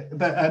 right?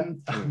 But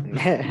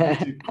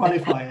to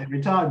qualify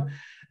every time.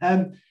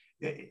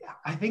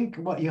 I think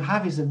what you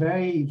have is a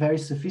very, very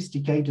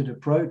sophisticated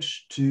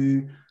approach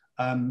to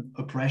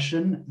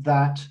oppression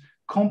that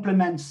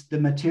complements the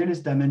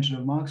materialist dimension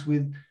of Marx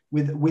with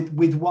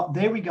what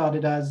they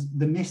regarded as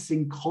the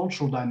missing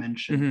cultural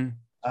dimension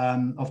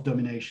of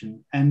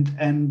domination. And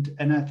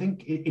I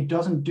think it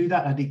doesn't do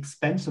that at the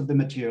expense of the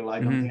material.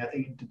 I think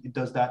it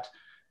does that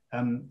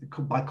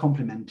by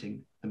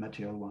complementing the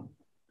material one.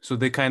 So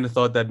they kind of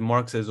thought that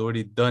Marx has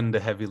already done the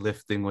heavy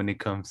lifting when it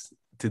comes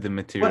to the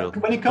material.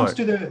 Well, when it comes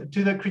to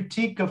the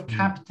critique of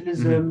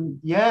capitalism,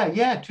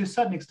 to a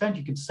certain extent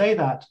you could say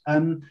that.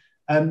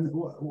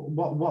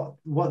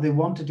 what they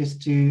wanted is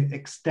to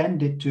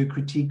extend it to a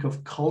critique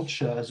of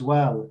culture as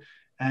well,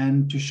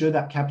 and to show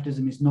that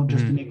capitalism is not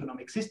just an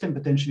economic system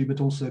potentially, but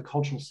also a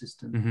cultural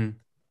system.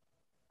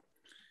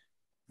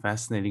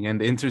 Fascinating. And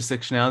the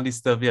intersectionality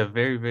stuff, yeah,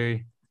 very,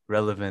 very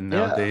relevant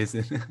nowadays.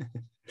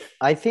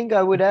 I think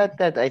I would add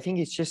that I think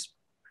it's just,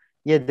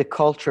 the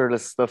cultural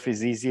stuff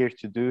is easier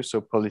to do, so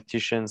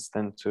politicians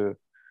tend to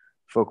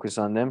focus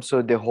on them.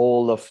 So the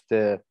whole of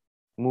the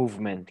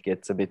movement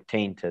gets a bit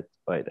tainted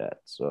by that.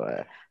 So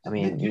I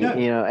mean,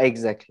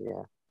 exactly.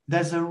 Yeah.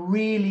 There's a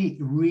really,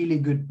 really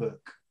good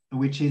book,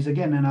 which is,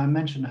 again, and I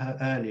mentioned her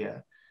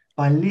earlier,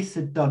 by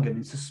Lisa Duggan.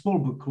 It's a small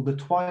book called The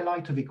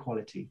Twilight of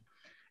Equality.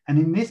 And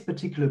in this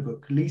particular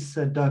book,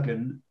 Lisa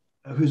Duggan,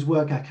 whose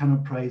work I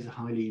cannot praise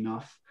highly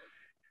enough,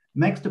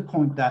 makes the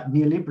point that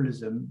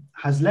neoliberalism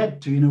has led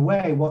to, in a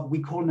way, what we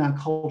call now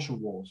culture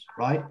wars,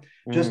 right?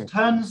 Just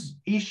turns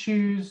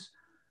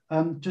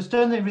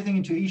everything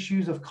into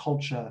issues of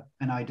culture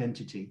and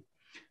identity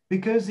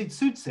because it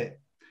suits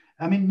it.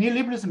 I mean,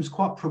 neoliberalism is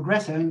quite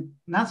progressive. I mean,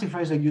 Nancy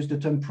Fraser used the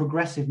term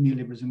progressive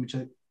neoliberalism, which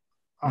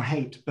I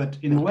hate, but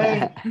in a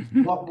way,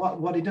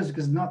 what it does,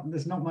 because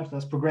there's not much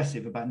that's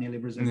progressive about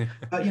neoliberalism.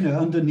 But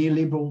under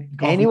neoliberal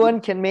government, anyone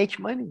can make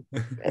money.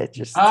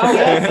 That's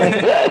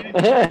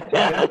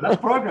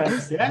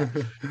progress, yeah.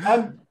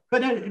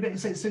 But no,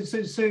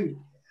 so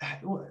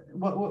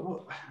what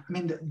I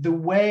mean, the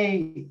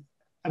way,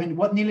 I mean,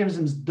 what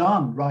neoliberalism's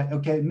done, right?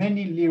 Okay,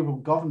 many liberal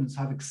governments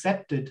have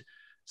accepted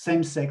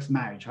same-sex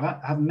marriage, right?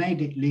 Have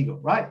made it legal,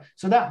 right?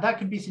 So that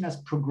could be seen as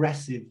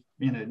progressive,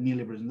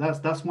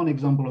 neoliberalism. That's one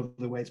example of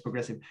the way it's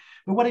progressive.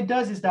 But what it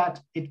does is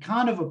that it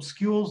kind of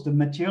obscures the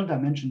material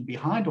dimension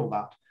behind all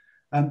that.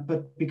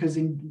 But because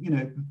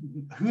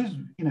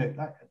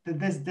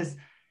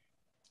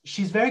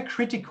she's very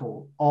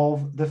critical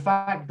of the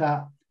fact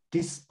that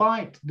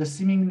despite the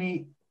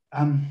seemingly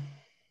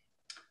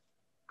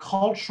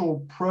cultural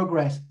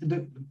progress,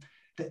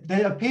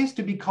 there appears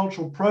to be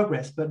cultural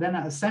progress, but then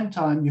at the same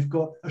time, you've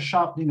got a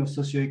sharpening of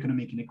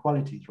socioeconomic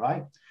inequalities,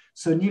 right?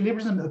 So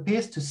neoliberalism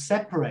appears to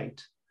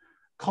separate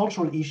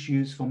cultural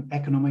issues from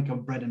economic or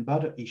bread and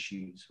butter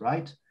issues,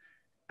 right?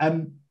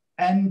 And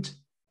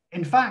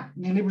in fact,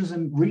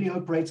 neoliberalism really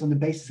operates on the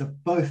basis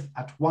of both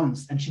at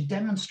once. And she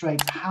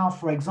demonstrates how,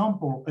 for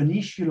example, an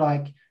issue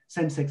like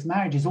same-sex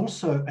marriage is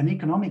also an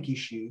economic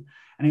issue.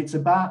 And it's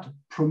about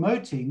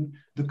promoting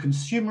the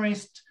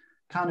consumerist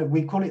kind of,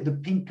 we call it the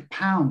pink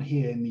pound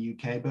here in the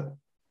UK, but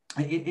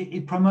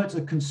it promotes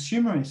a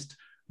consumerist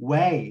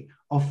way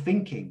of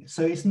thinking.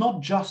 So it's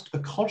not just a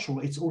cultural,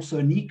 it's also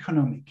an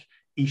economic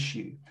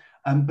issue.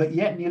 But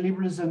yet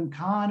neoliberalism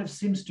kind of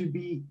seems to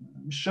be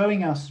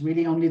showing us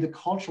really only the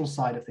cultural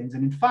side of things.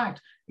 And in fact,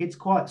 it's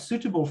quite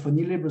suitable for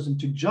neoliberalism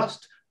to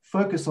just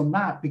focus on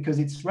that because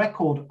its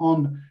record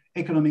on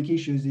economic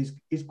issues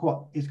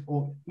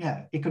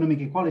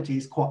economic equality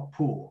is quite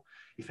poor.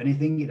 If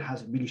anything, it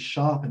has really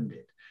sharpened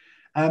it.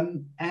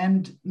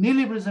 And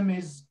neoliberalism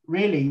is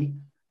really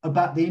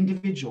about the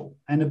individual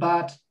and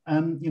about,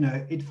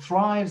 it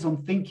thrives on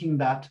thinking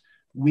that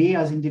we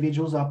as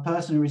individuals are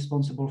personally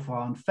responsible for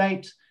our own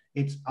fate.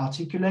 It's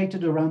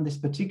articulated around this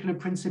particular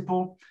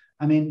principle.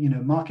 I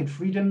mean, market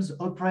freedoms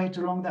operate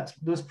along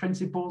those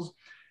principles.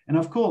 And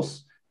of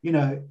course,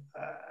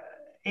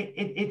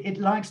 it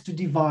likes to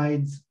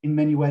divide in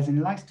many ways, and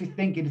it likes to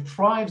think, it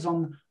thrives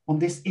on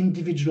this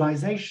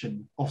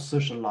individualization of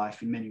social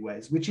life in many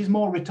ways, which is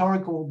more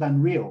rhetorical than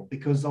real,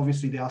 because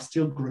obviously there are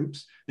still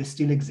groups, they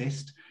still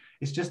exist.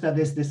 It's just that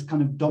there's this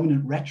kind of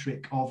dominant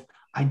rhetoric of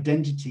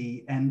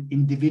identity and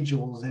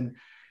individuals, and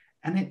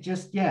it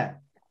just,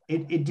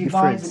 it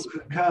divides and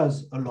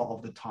recurs a lot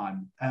of the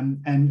time.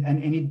 And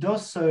it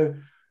does so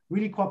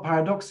really quite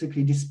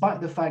paradoxically,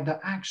 despite the fact that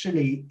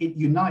actually it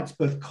unites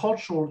both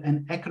cultural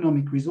and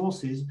economic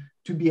resources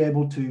to be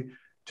able to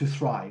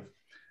thrive.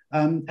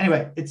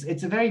 Anyway,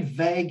 it's a very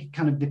vague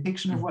kind of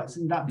depiction of what's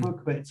in that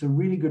book, but it's a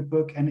really good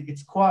book, and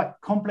it's quite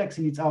complex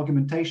in its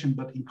argumentation,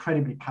 but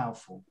incredibly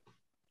powerful.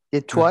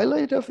 The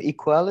Twilight of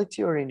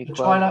Equality or Inequality?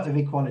 The Twilight of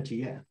Equality,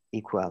 yeah.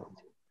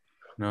 Equality.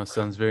 No,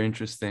 sounds very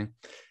interesting.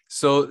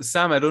 So,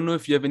 Sam, I don't know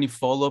if you have any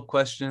follow-up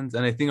questions,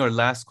 and I think our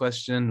last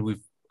question,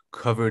 we've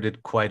covered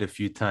it quite a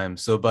few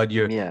times. So about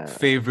your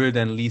favorite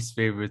and least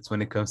favorites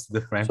when it comes to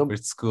the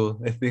Frankfurt School,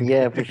 I think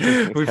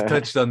we've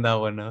touched on that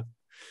one now.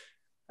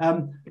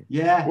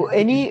 Well,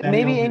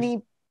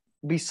 any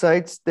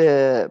besides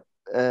the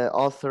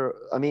author,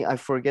 I mean, I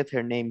forget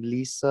her name,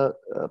 Lisa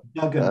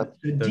Duggan,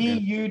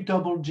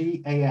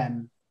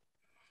 Duggan.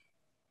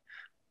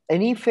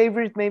 Any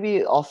favorite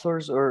maybe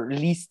authors or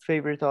least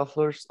favorite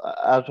authors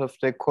out of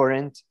the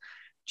current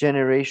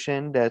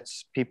generation that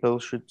people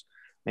should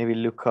maybe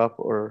look up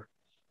or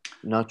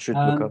not should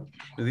look up?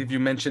 I believe you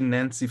mentioned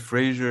Nancy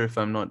Fraser, if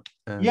I'm not.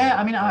 I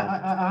mean,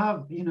 I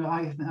have,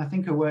 I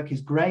think her work is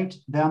great.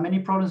 There are many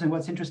problems, and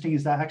what's interesting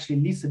is that actually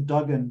Lisa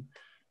Duggan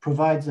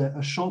provides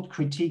a short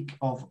critique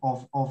of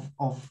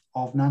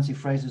Nancy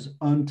Fraser's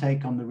own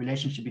take on the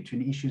relationship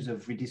between issues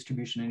of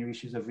redistribution and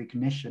issues of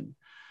recognition.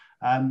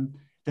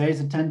 there is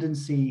a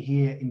tendency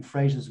here in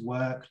Fraser's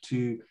work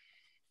to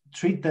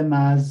treat them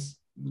as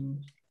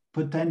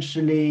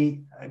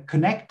potentially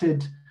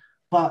connected,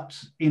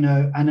 but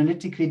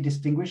analytically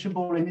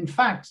distinguishable, and in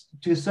fact,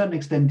 to a certain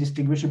extent,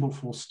 distinguishable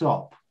full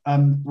stop.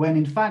 When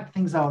in fact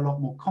things are a lot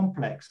more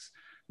complex.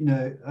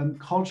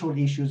 Cultural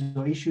issues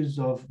or issues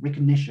of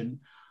recognition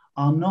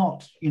are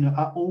not,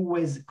 are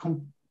always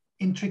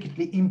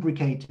intricately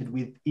imbricated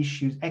with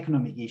issues,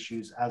 economic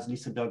issues, as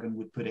Lisa Duggan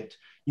would put it.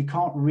 You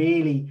can't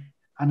really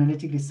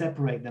analytically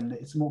separate them.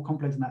 It's more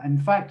complex than that. And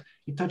in fact,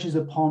 it touches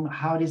upon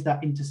how it is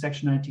that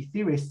intersectionality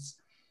theorists,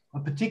 a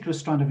particular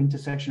strand of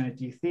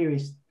intersectionality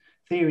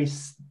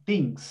theorists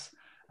thinks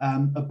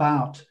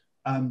about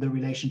the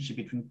relationship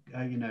between,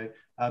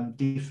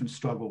 different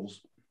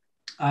struggles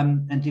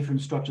and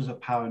different structures of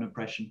power and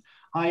oppression.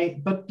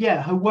 But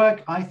yeah, her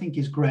work I think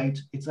is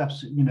great. It's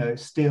absolutely,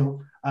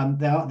 still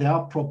there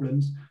are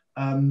problems,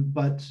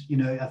 but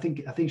I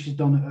think she's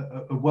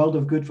done a world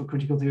of good for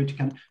critical theory to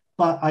kind of.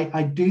 But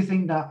I do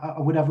think that I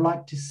would have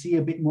liked to see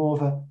a bit more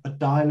of a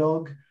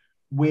dialogue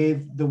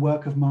with the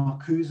work of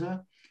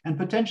Marcuse, and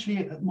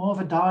potentially more of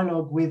a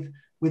dialogue with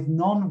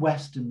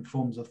non-Western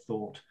forms of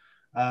thought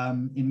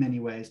in many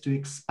ways, to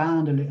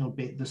expand a little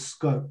bit the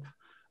scope.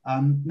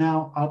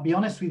 Now, I'll be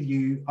honest with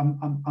you,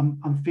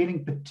 I'm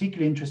feeling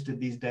particularly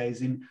interested these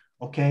days in,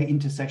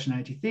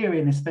 intersectionality theory,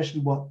 and especially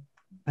what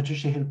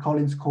Patricia Hill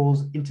Collins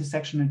calls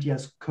intersectionality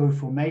as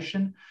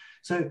co-formation.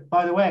 So,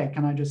 by the way,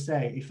 can I just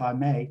say, if I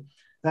may,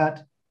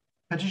 that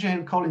Patricia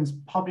Hill Collins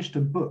published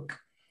a book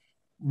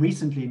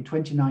recently in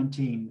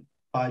 2019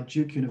 by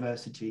Duke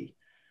University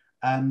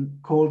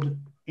called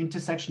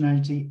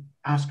Intersectionality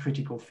as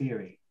Critical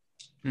Theory.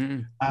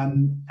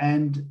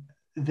 And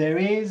there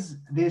is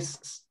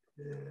this,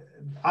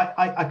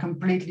 I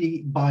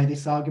completely buy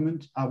this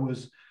argument. I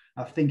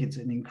think it's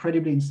an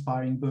incredibly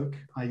inspiring book.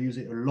 I use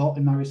it a lot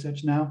in my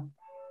research now,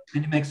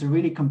 and it makes a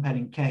really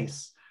compelling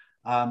case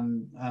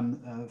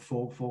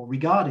for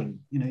regarding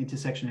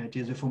intersectionality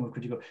as a form of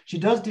critical. She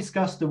does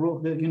discuss the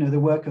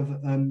work of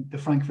the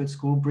Frankfurt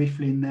School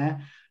briefly in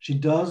there. She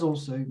does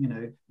also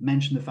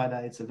mention the fact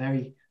that it's a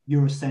very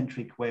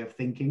Eurocentric way of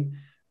thinking.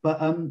 But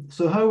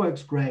so her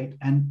work's great,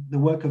 and the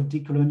work of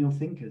decolonial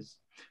thinkers.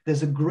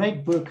 There's a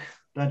great book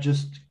that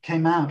just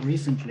came out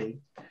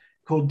recently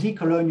called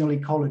Decolonial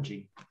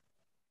Ecology.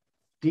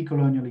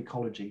 Decolonial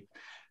Ecology.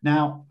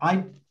 Now,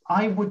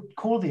 I would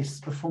call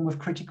this a form of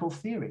critical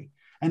theory.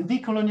 And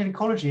decolonial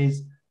ecology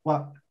is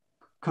what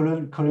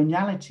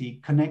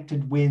coloniality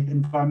connected with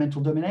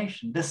environmental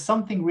domination. There's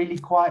something really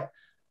quite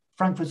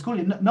Frankfurt School.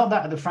 Not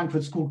that the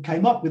Frankfurt School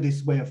came up with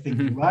this way of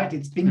thinking, right?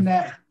 It's been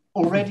there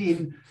already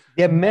in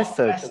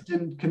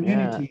Western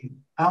community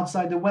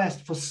outside the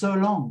West for so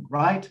long,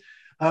 right?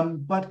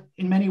 But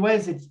in many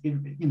ways, it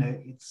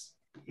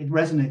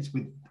resonates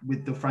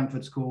with the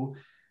Frankfurt School,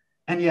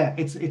 and yeah,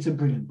 it's a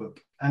brilliant book.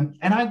 And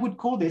I would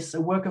call this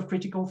a work of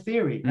critical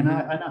theory, and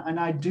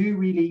I do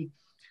really,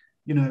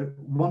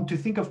 want to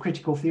think of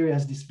critical theory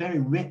as this very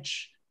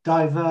rich,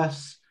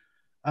 diverse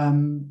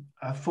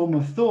form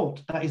of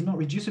thought that is not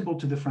reducible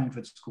to the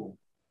Frankfurt School.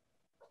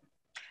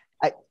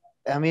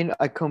 I mean,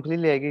 I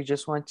completely agree.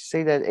 Just want to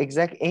say that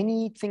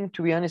anything,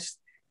 to be honest,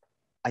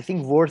 I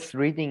think worth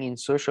reading in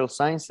social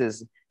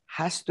sciences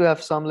has to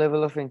have some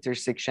level of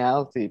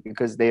intersectionality,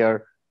 because they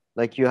are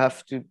like, you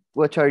have to,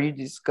 what are you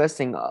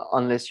discussing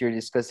unless you're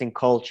discussing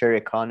culture,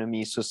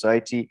 economy,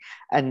 society,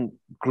 and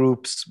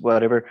groups,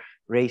 whatever,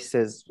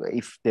 races,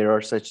 if there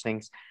are such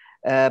things.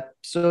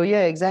 So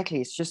yeah, exactly.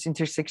 It's just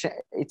intersection.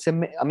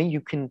 I mean,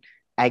 you can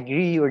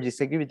agree or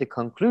disagree with the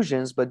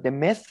conclusions, but the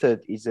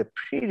method is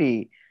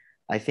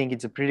I think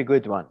it's a pretty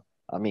good one.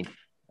 I mean,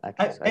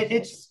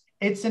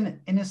 it's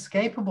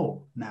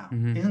inescapable now,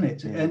 isn't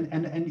it? Yeah.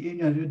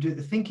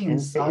 And thinking in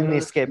silos,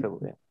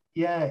 inescapable.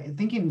 Yeah,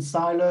 thinking in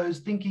silos,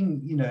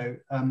 thinking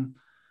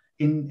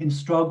in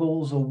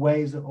struggles or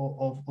ways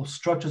of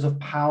structures of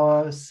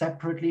power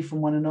separately from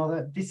one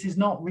another. This is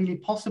not really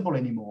possible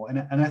anymore.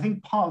 And I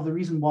think part of the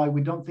reason why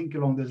we don't think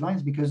along those lines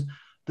is because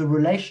the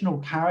relational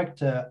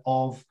character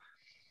of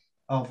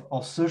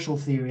social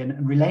theory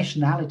and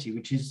relationality,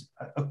 which is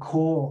a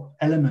core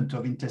element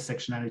of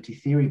intersectionality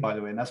theory, by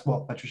the way, and that's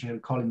what Patricia Hill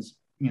Collins,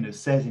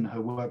 says in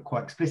her work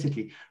quite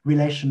explicitly.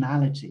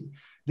 Relationality.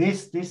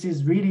 This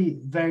is really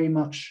very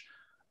much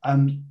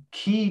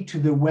key to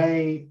the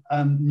way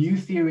new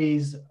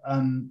theories,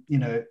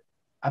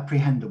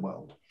 apprehend the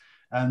world.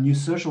 New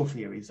social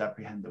theories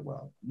apprehend the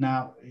world.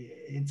 Now,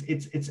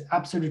 it's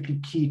absolutely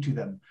key to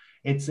them.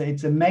 It's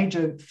a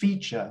major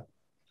feature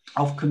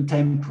of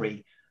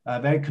contemporary.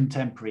 Very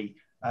contemporary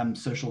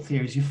social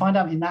theories. You find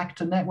out in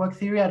actor network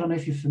theory. I don't know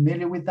if you're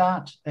familiar with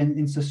that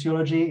in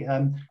sociology,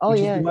 which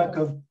is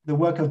the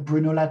work of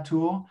Bruno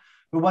Latour.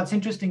 But what's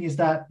interesting is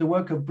that the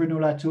work of Bruno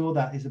Latour,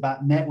 that is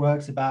about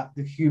networks, about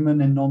the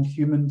human and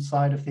non-human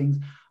side of things,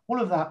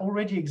 all of that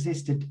already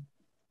existed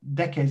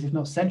decades, if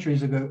not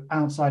centuries ago,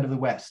 outside of the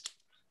West,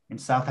 in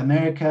South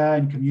America,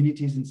 in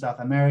communities in South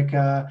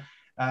America,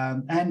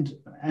 and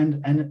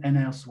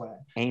elsewhere.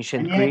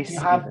 Ancient Greece.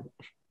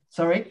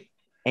 Sorry.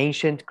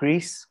 Ancient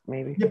Greece,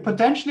 maybe? Yeah,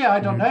 potentially,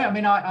 I don't know. I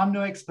mean, I'm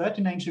no expert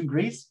in ancient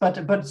Greece,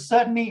 but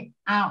certainly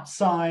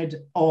outside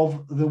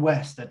of the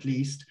West, at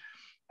least,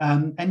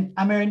 and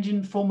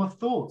Amerindian form of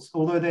thoughts,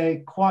 although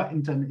they're quite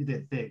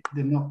they're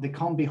not, they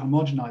can't be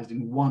homogenized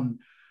in one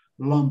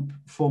lump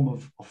form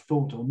of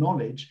thought or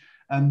knowledge.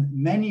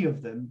 Many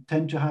of them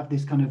tend to have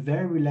this kind of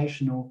very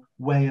relational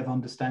way of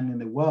understanding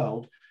the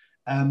world,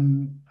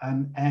 and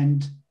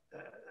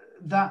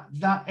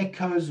that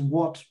echoes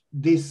what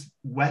this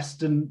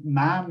Western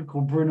man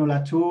called Bruno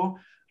Latour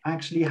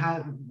actually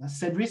has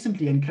said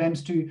recently, and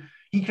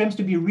he claims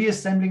to be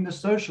reassembling the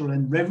social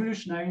and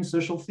revolutionary in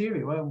social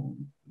theory. Well,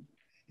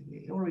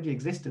 it already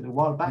existed a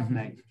while back,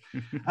 mate.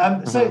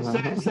 So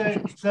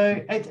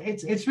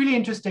it's really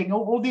interesting.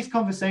 All these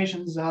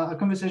conversations are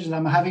conversations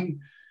I'm having.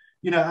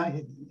 You know,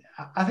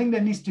 I think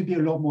there needs to be a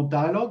lot more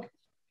dialogue.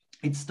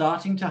 It's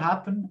starting to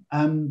happen,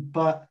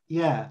 but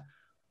yeah.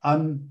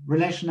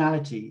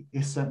 Relationality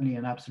is certainly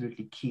an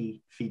absolutely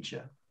key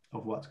feature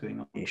of what's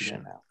going on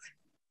today.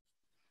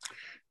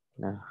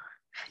 No.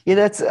 Yeah,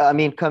 that's, I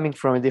mean, coming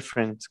from a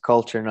different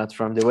culture, not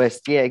from the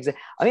West. Yeah,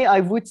 exactly. I mean, I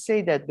would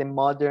say that the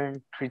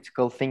modern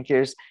critical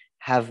thinkers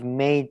have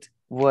made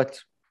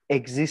what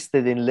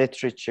existed in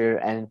literature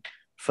and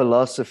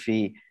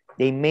philosophy,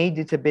 they made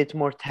it a bit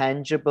more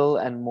tangible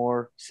and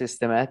more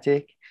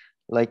systematic,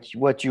 like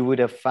what you would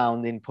have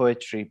found in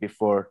poetry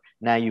before.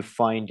 Now you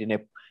find in a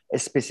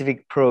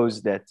specific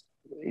prose that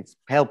it's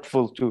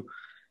helpful to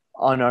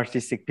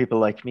unartistic people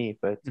like me,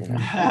 but you know.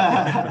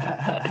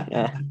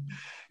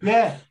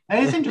 Yeah,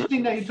 and it's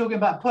interesting that you're talking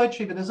about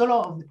poetry, but there's a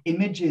lot of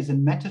images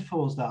and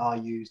metaphors that are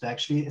used,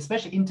 actually,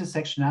 especially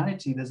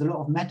intersectionality. There's a lot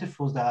of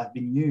metaphors that have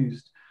been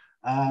used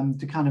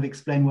to kind of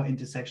explain what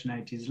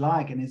intersectionality is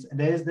like, and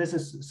there's a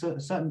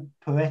certain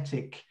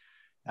poetic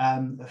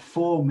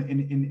form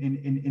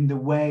in the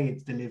way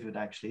it's delivered.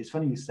 Actually, it's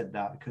funny you said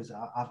that, because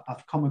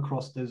I've come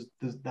across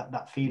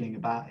that feeling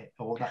about it,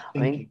 or that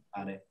thinking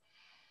about it.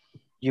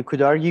 You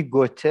could argue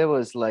Goethe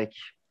was like,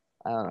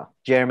 I don't know,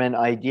 German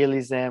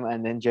idealism,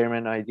 and then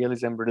German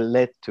idealism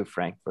led to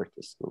Frankfurt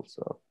School,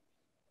 so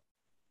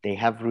they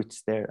have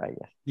roots there, I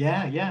guess.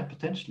 Yeah,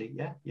 potentially.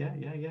 Yeah.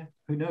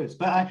 Who knows?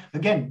 But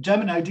again,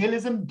 German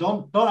idealism.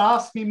 Don't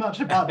ask me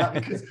much about that,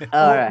 because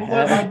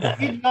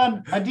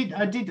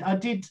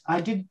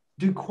I did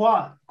do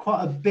quite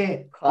a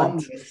bit on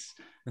this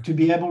to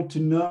be able to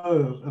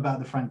know about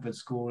the Frankfurt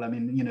School. I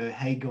mean, you know,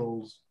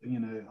 Hegel's, you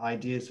know,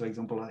 ideas, for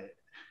example,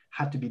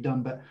 had to be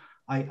done, but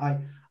I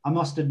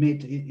must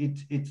admit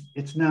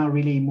it's now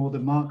really more the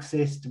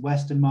Marxist,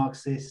 Western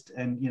Marxist,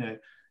 and you know,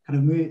 kind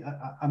of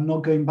I'm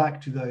not going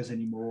back to those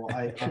anymore.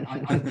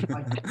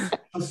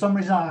 For some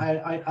reason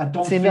I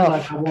don't feel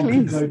like I want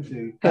to go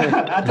to.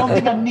 I don't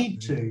think I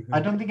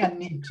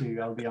need to.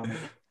 I'll be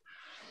honest.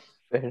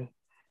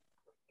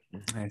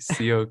 I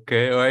see.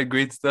 Okay. All right.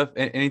 Great stuff.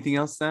 Anything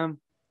else, Sam?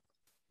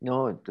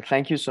 No.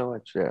 Thank you so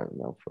much.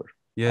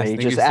 Yes. I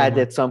just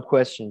added some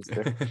questions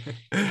there.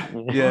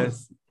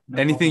 Yes. No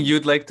Anything problem.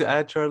 You'd like to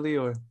add, Charlie,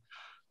 or?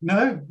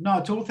 No,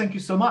 not at all. Thank you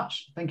so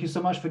much. Thank you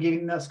so much for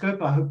giving that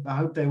scope. I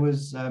hope there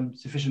was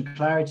sufficient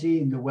clarity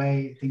in the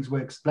way things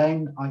were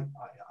explained.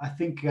 I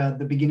think at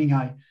the beginning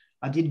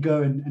I did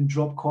go and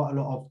drop quite a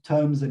lot of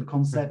terms and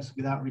concepts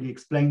without really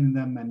explaining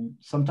them, and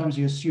sometimes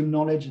you assume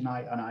knowledge, and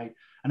I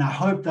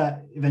hope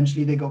that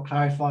eventually they got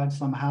clarified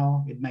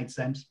somehow. It made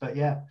sense. But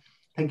yeah,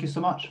 thank you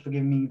so much for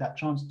giving me that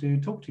chance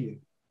to talk to you.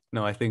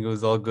 No, I think it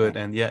was all good.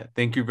 And yeah,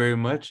 thank you very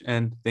much.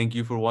 And thank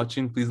you for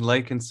watching. Please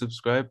like and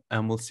subscribe,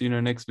 and we'll see you in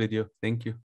our next video. Thank you.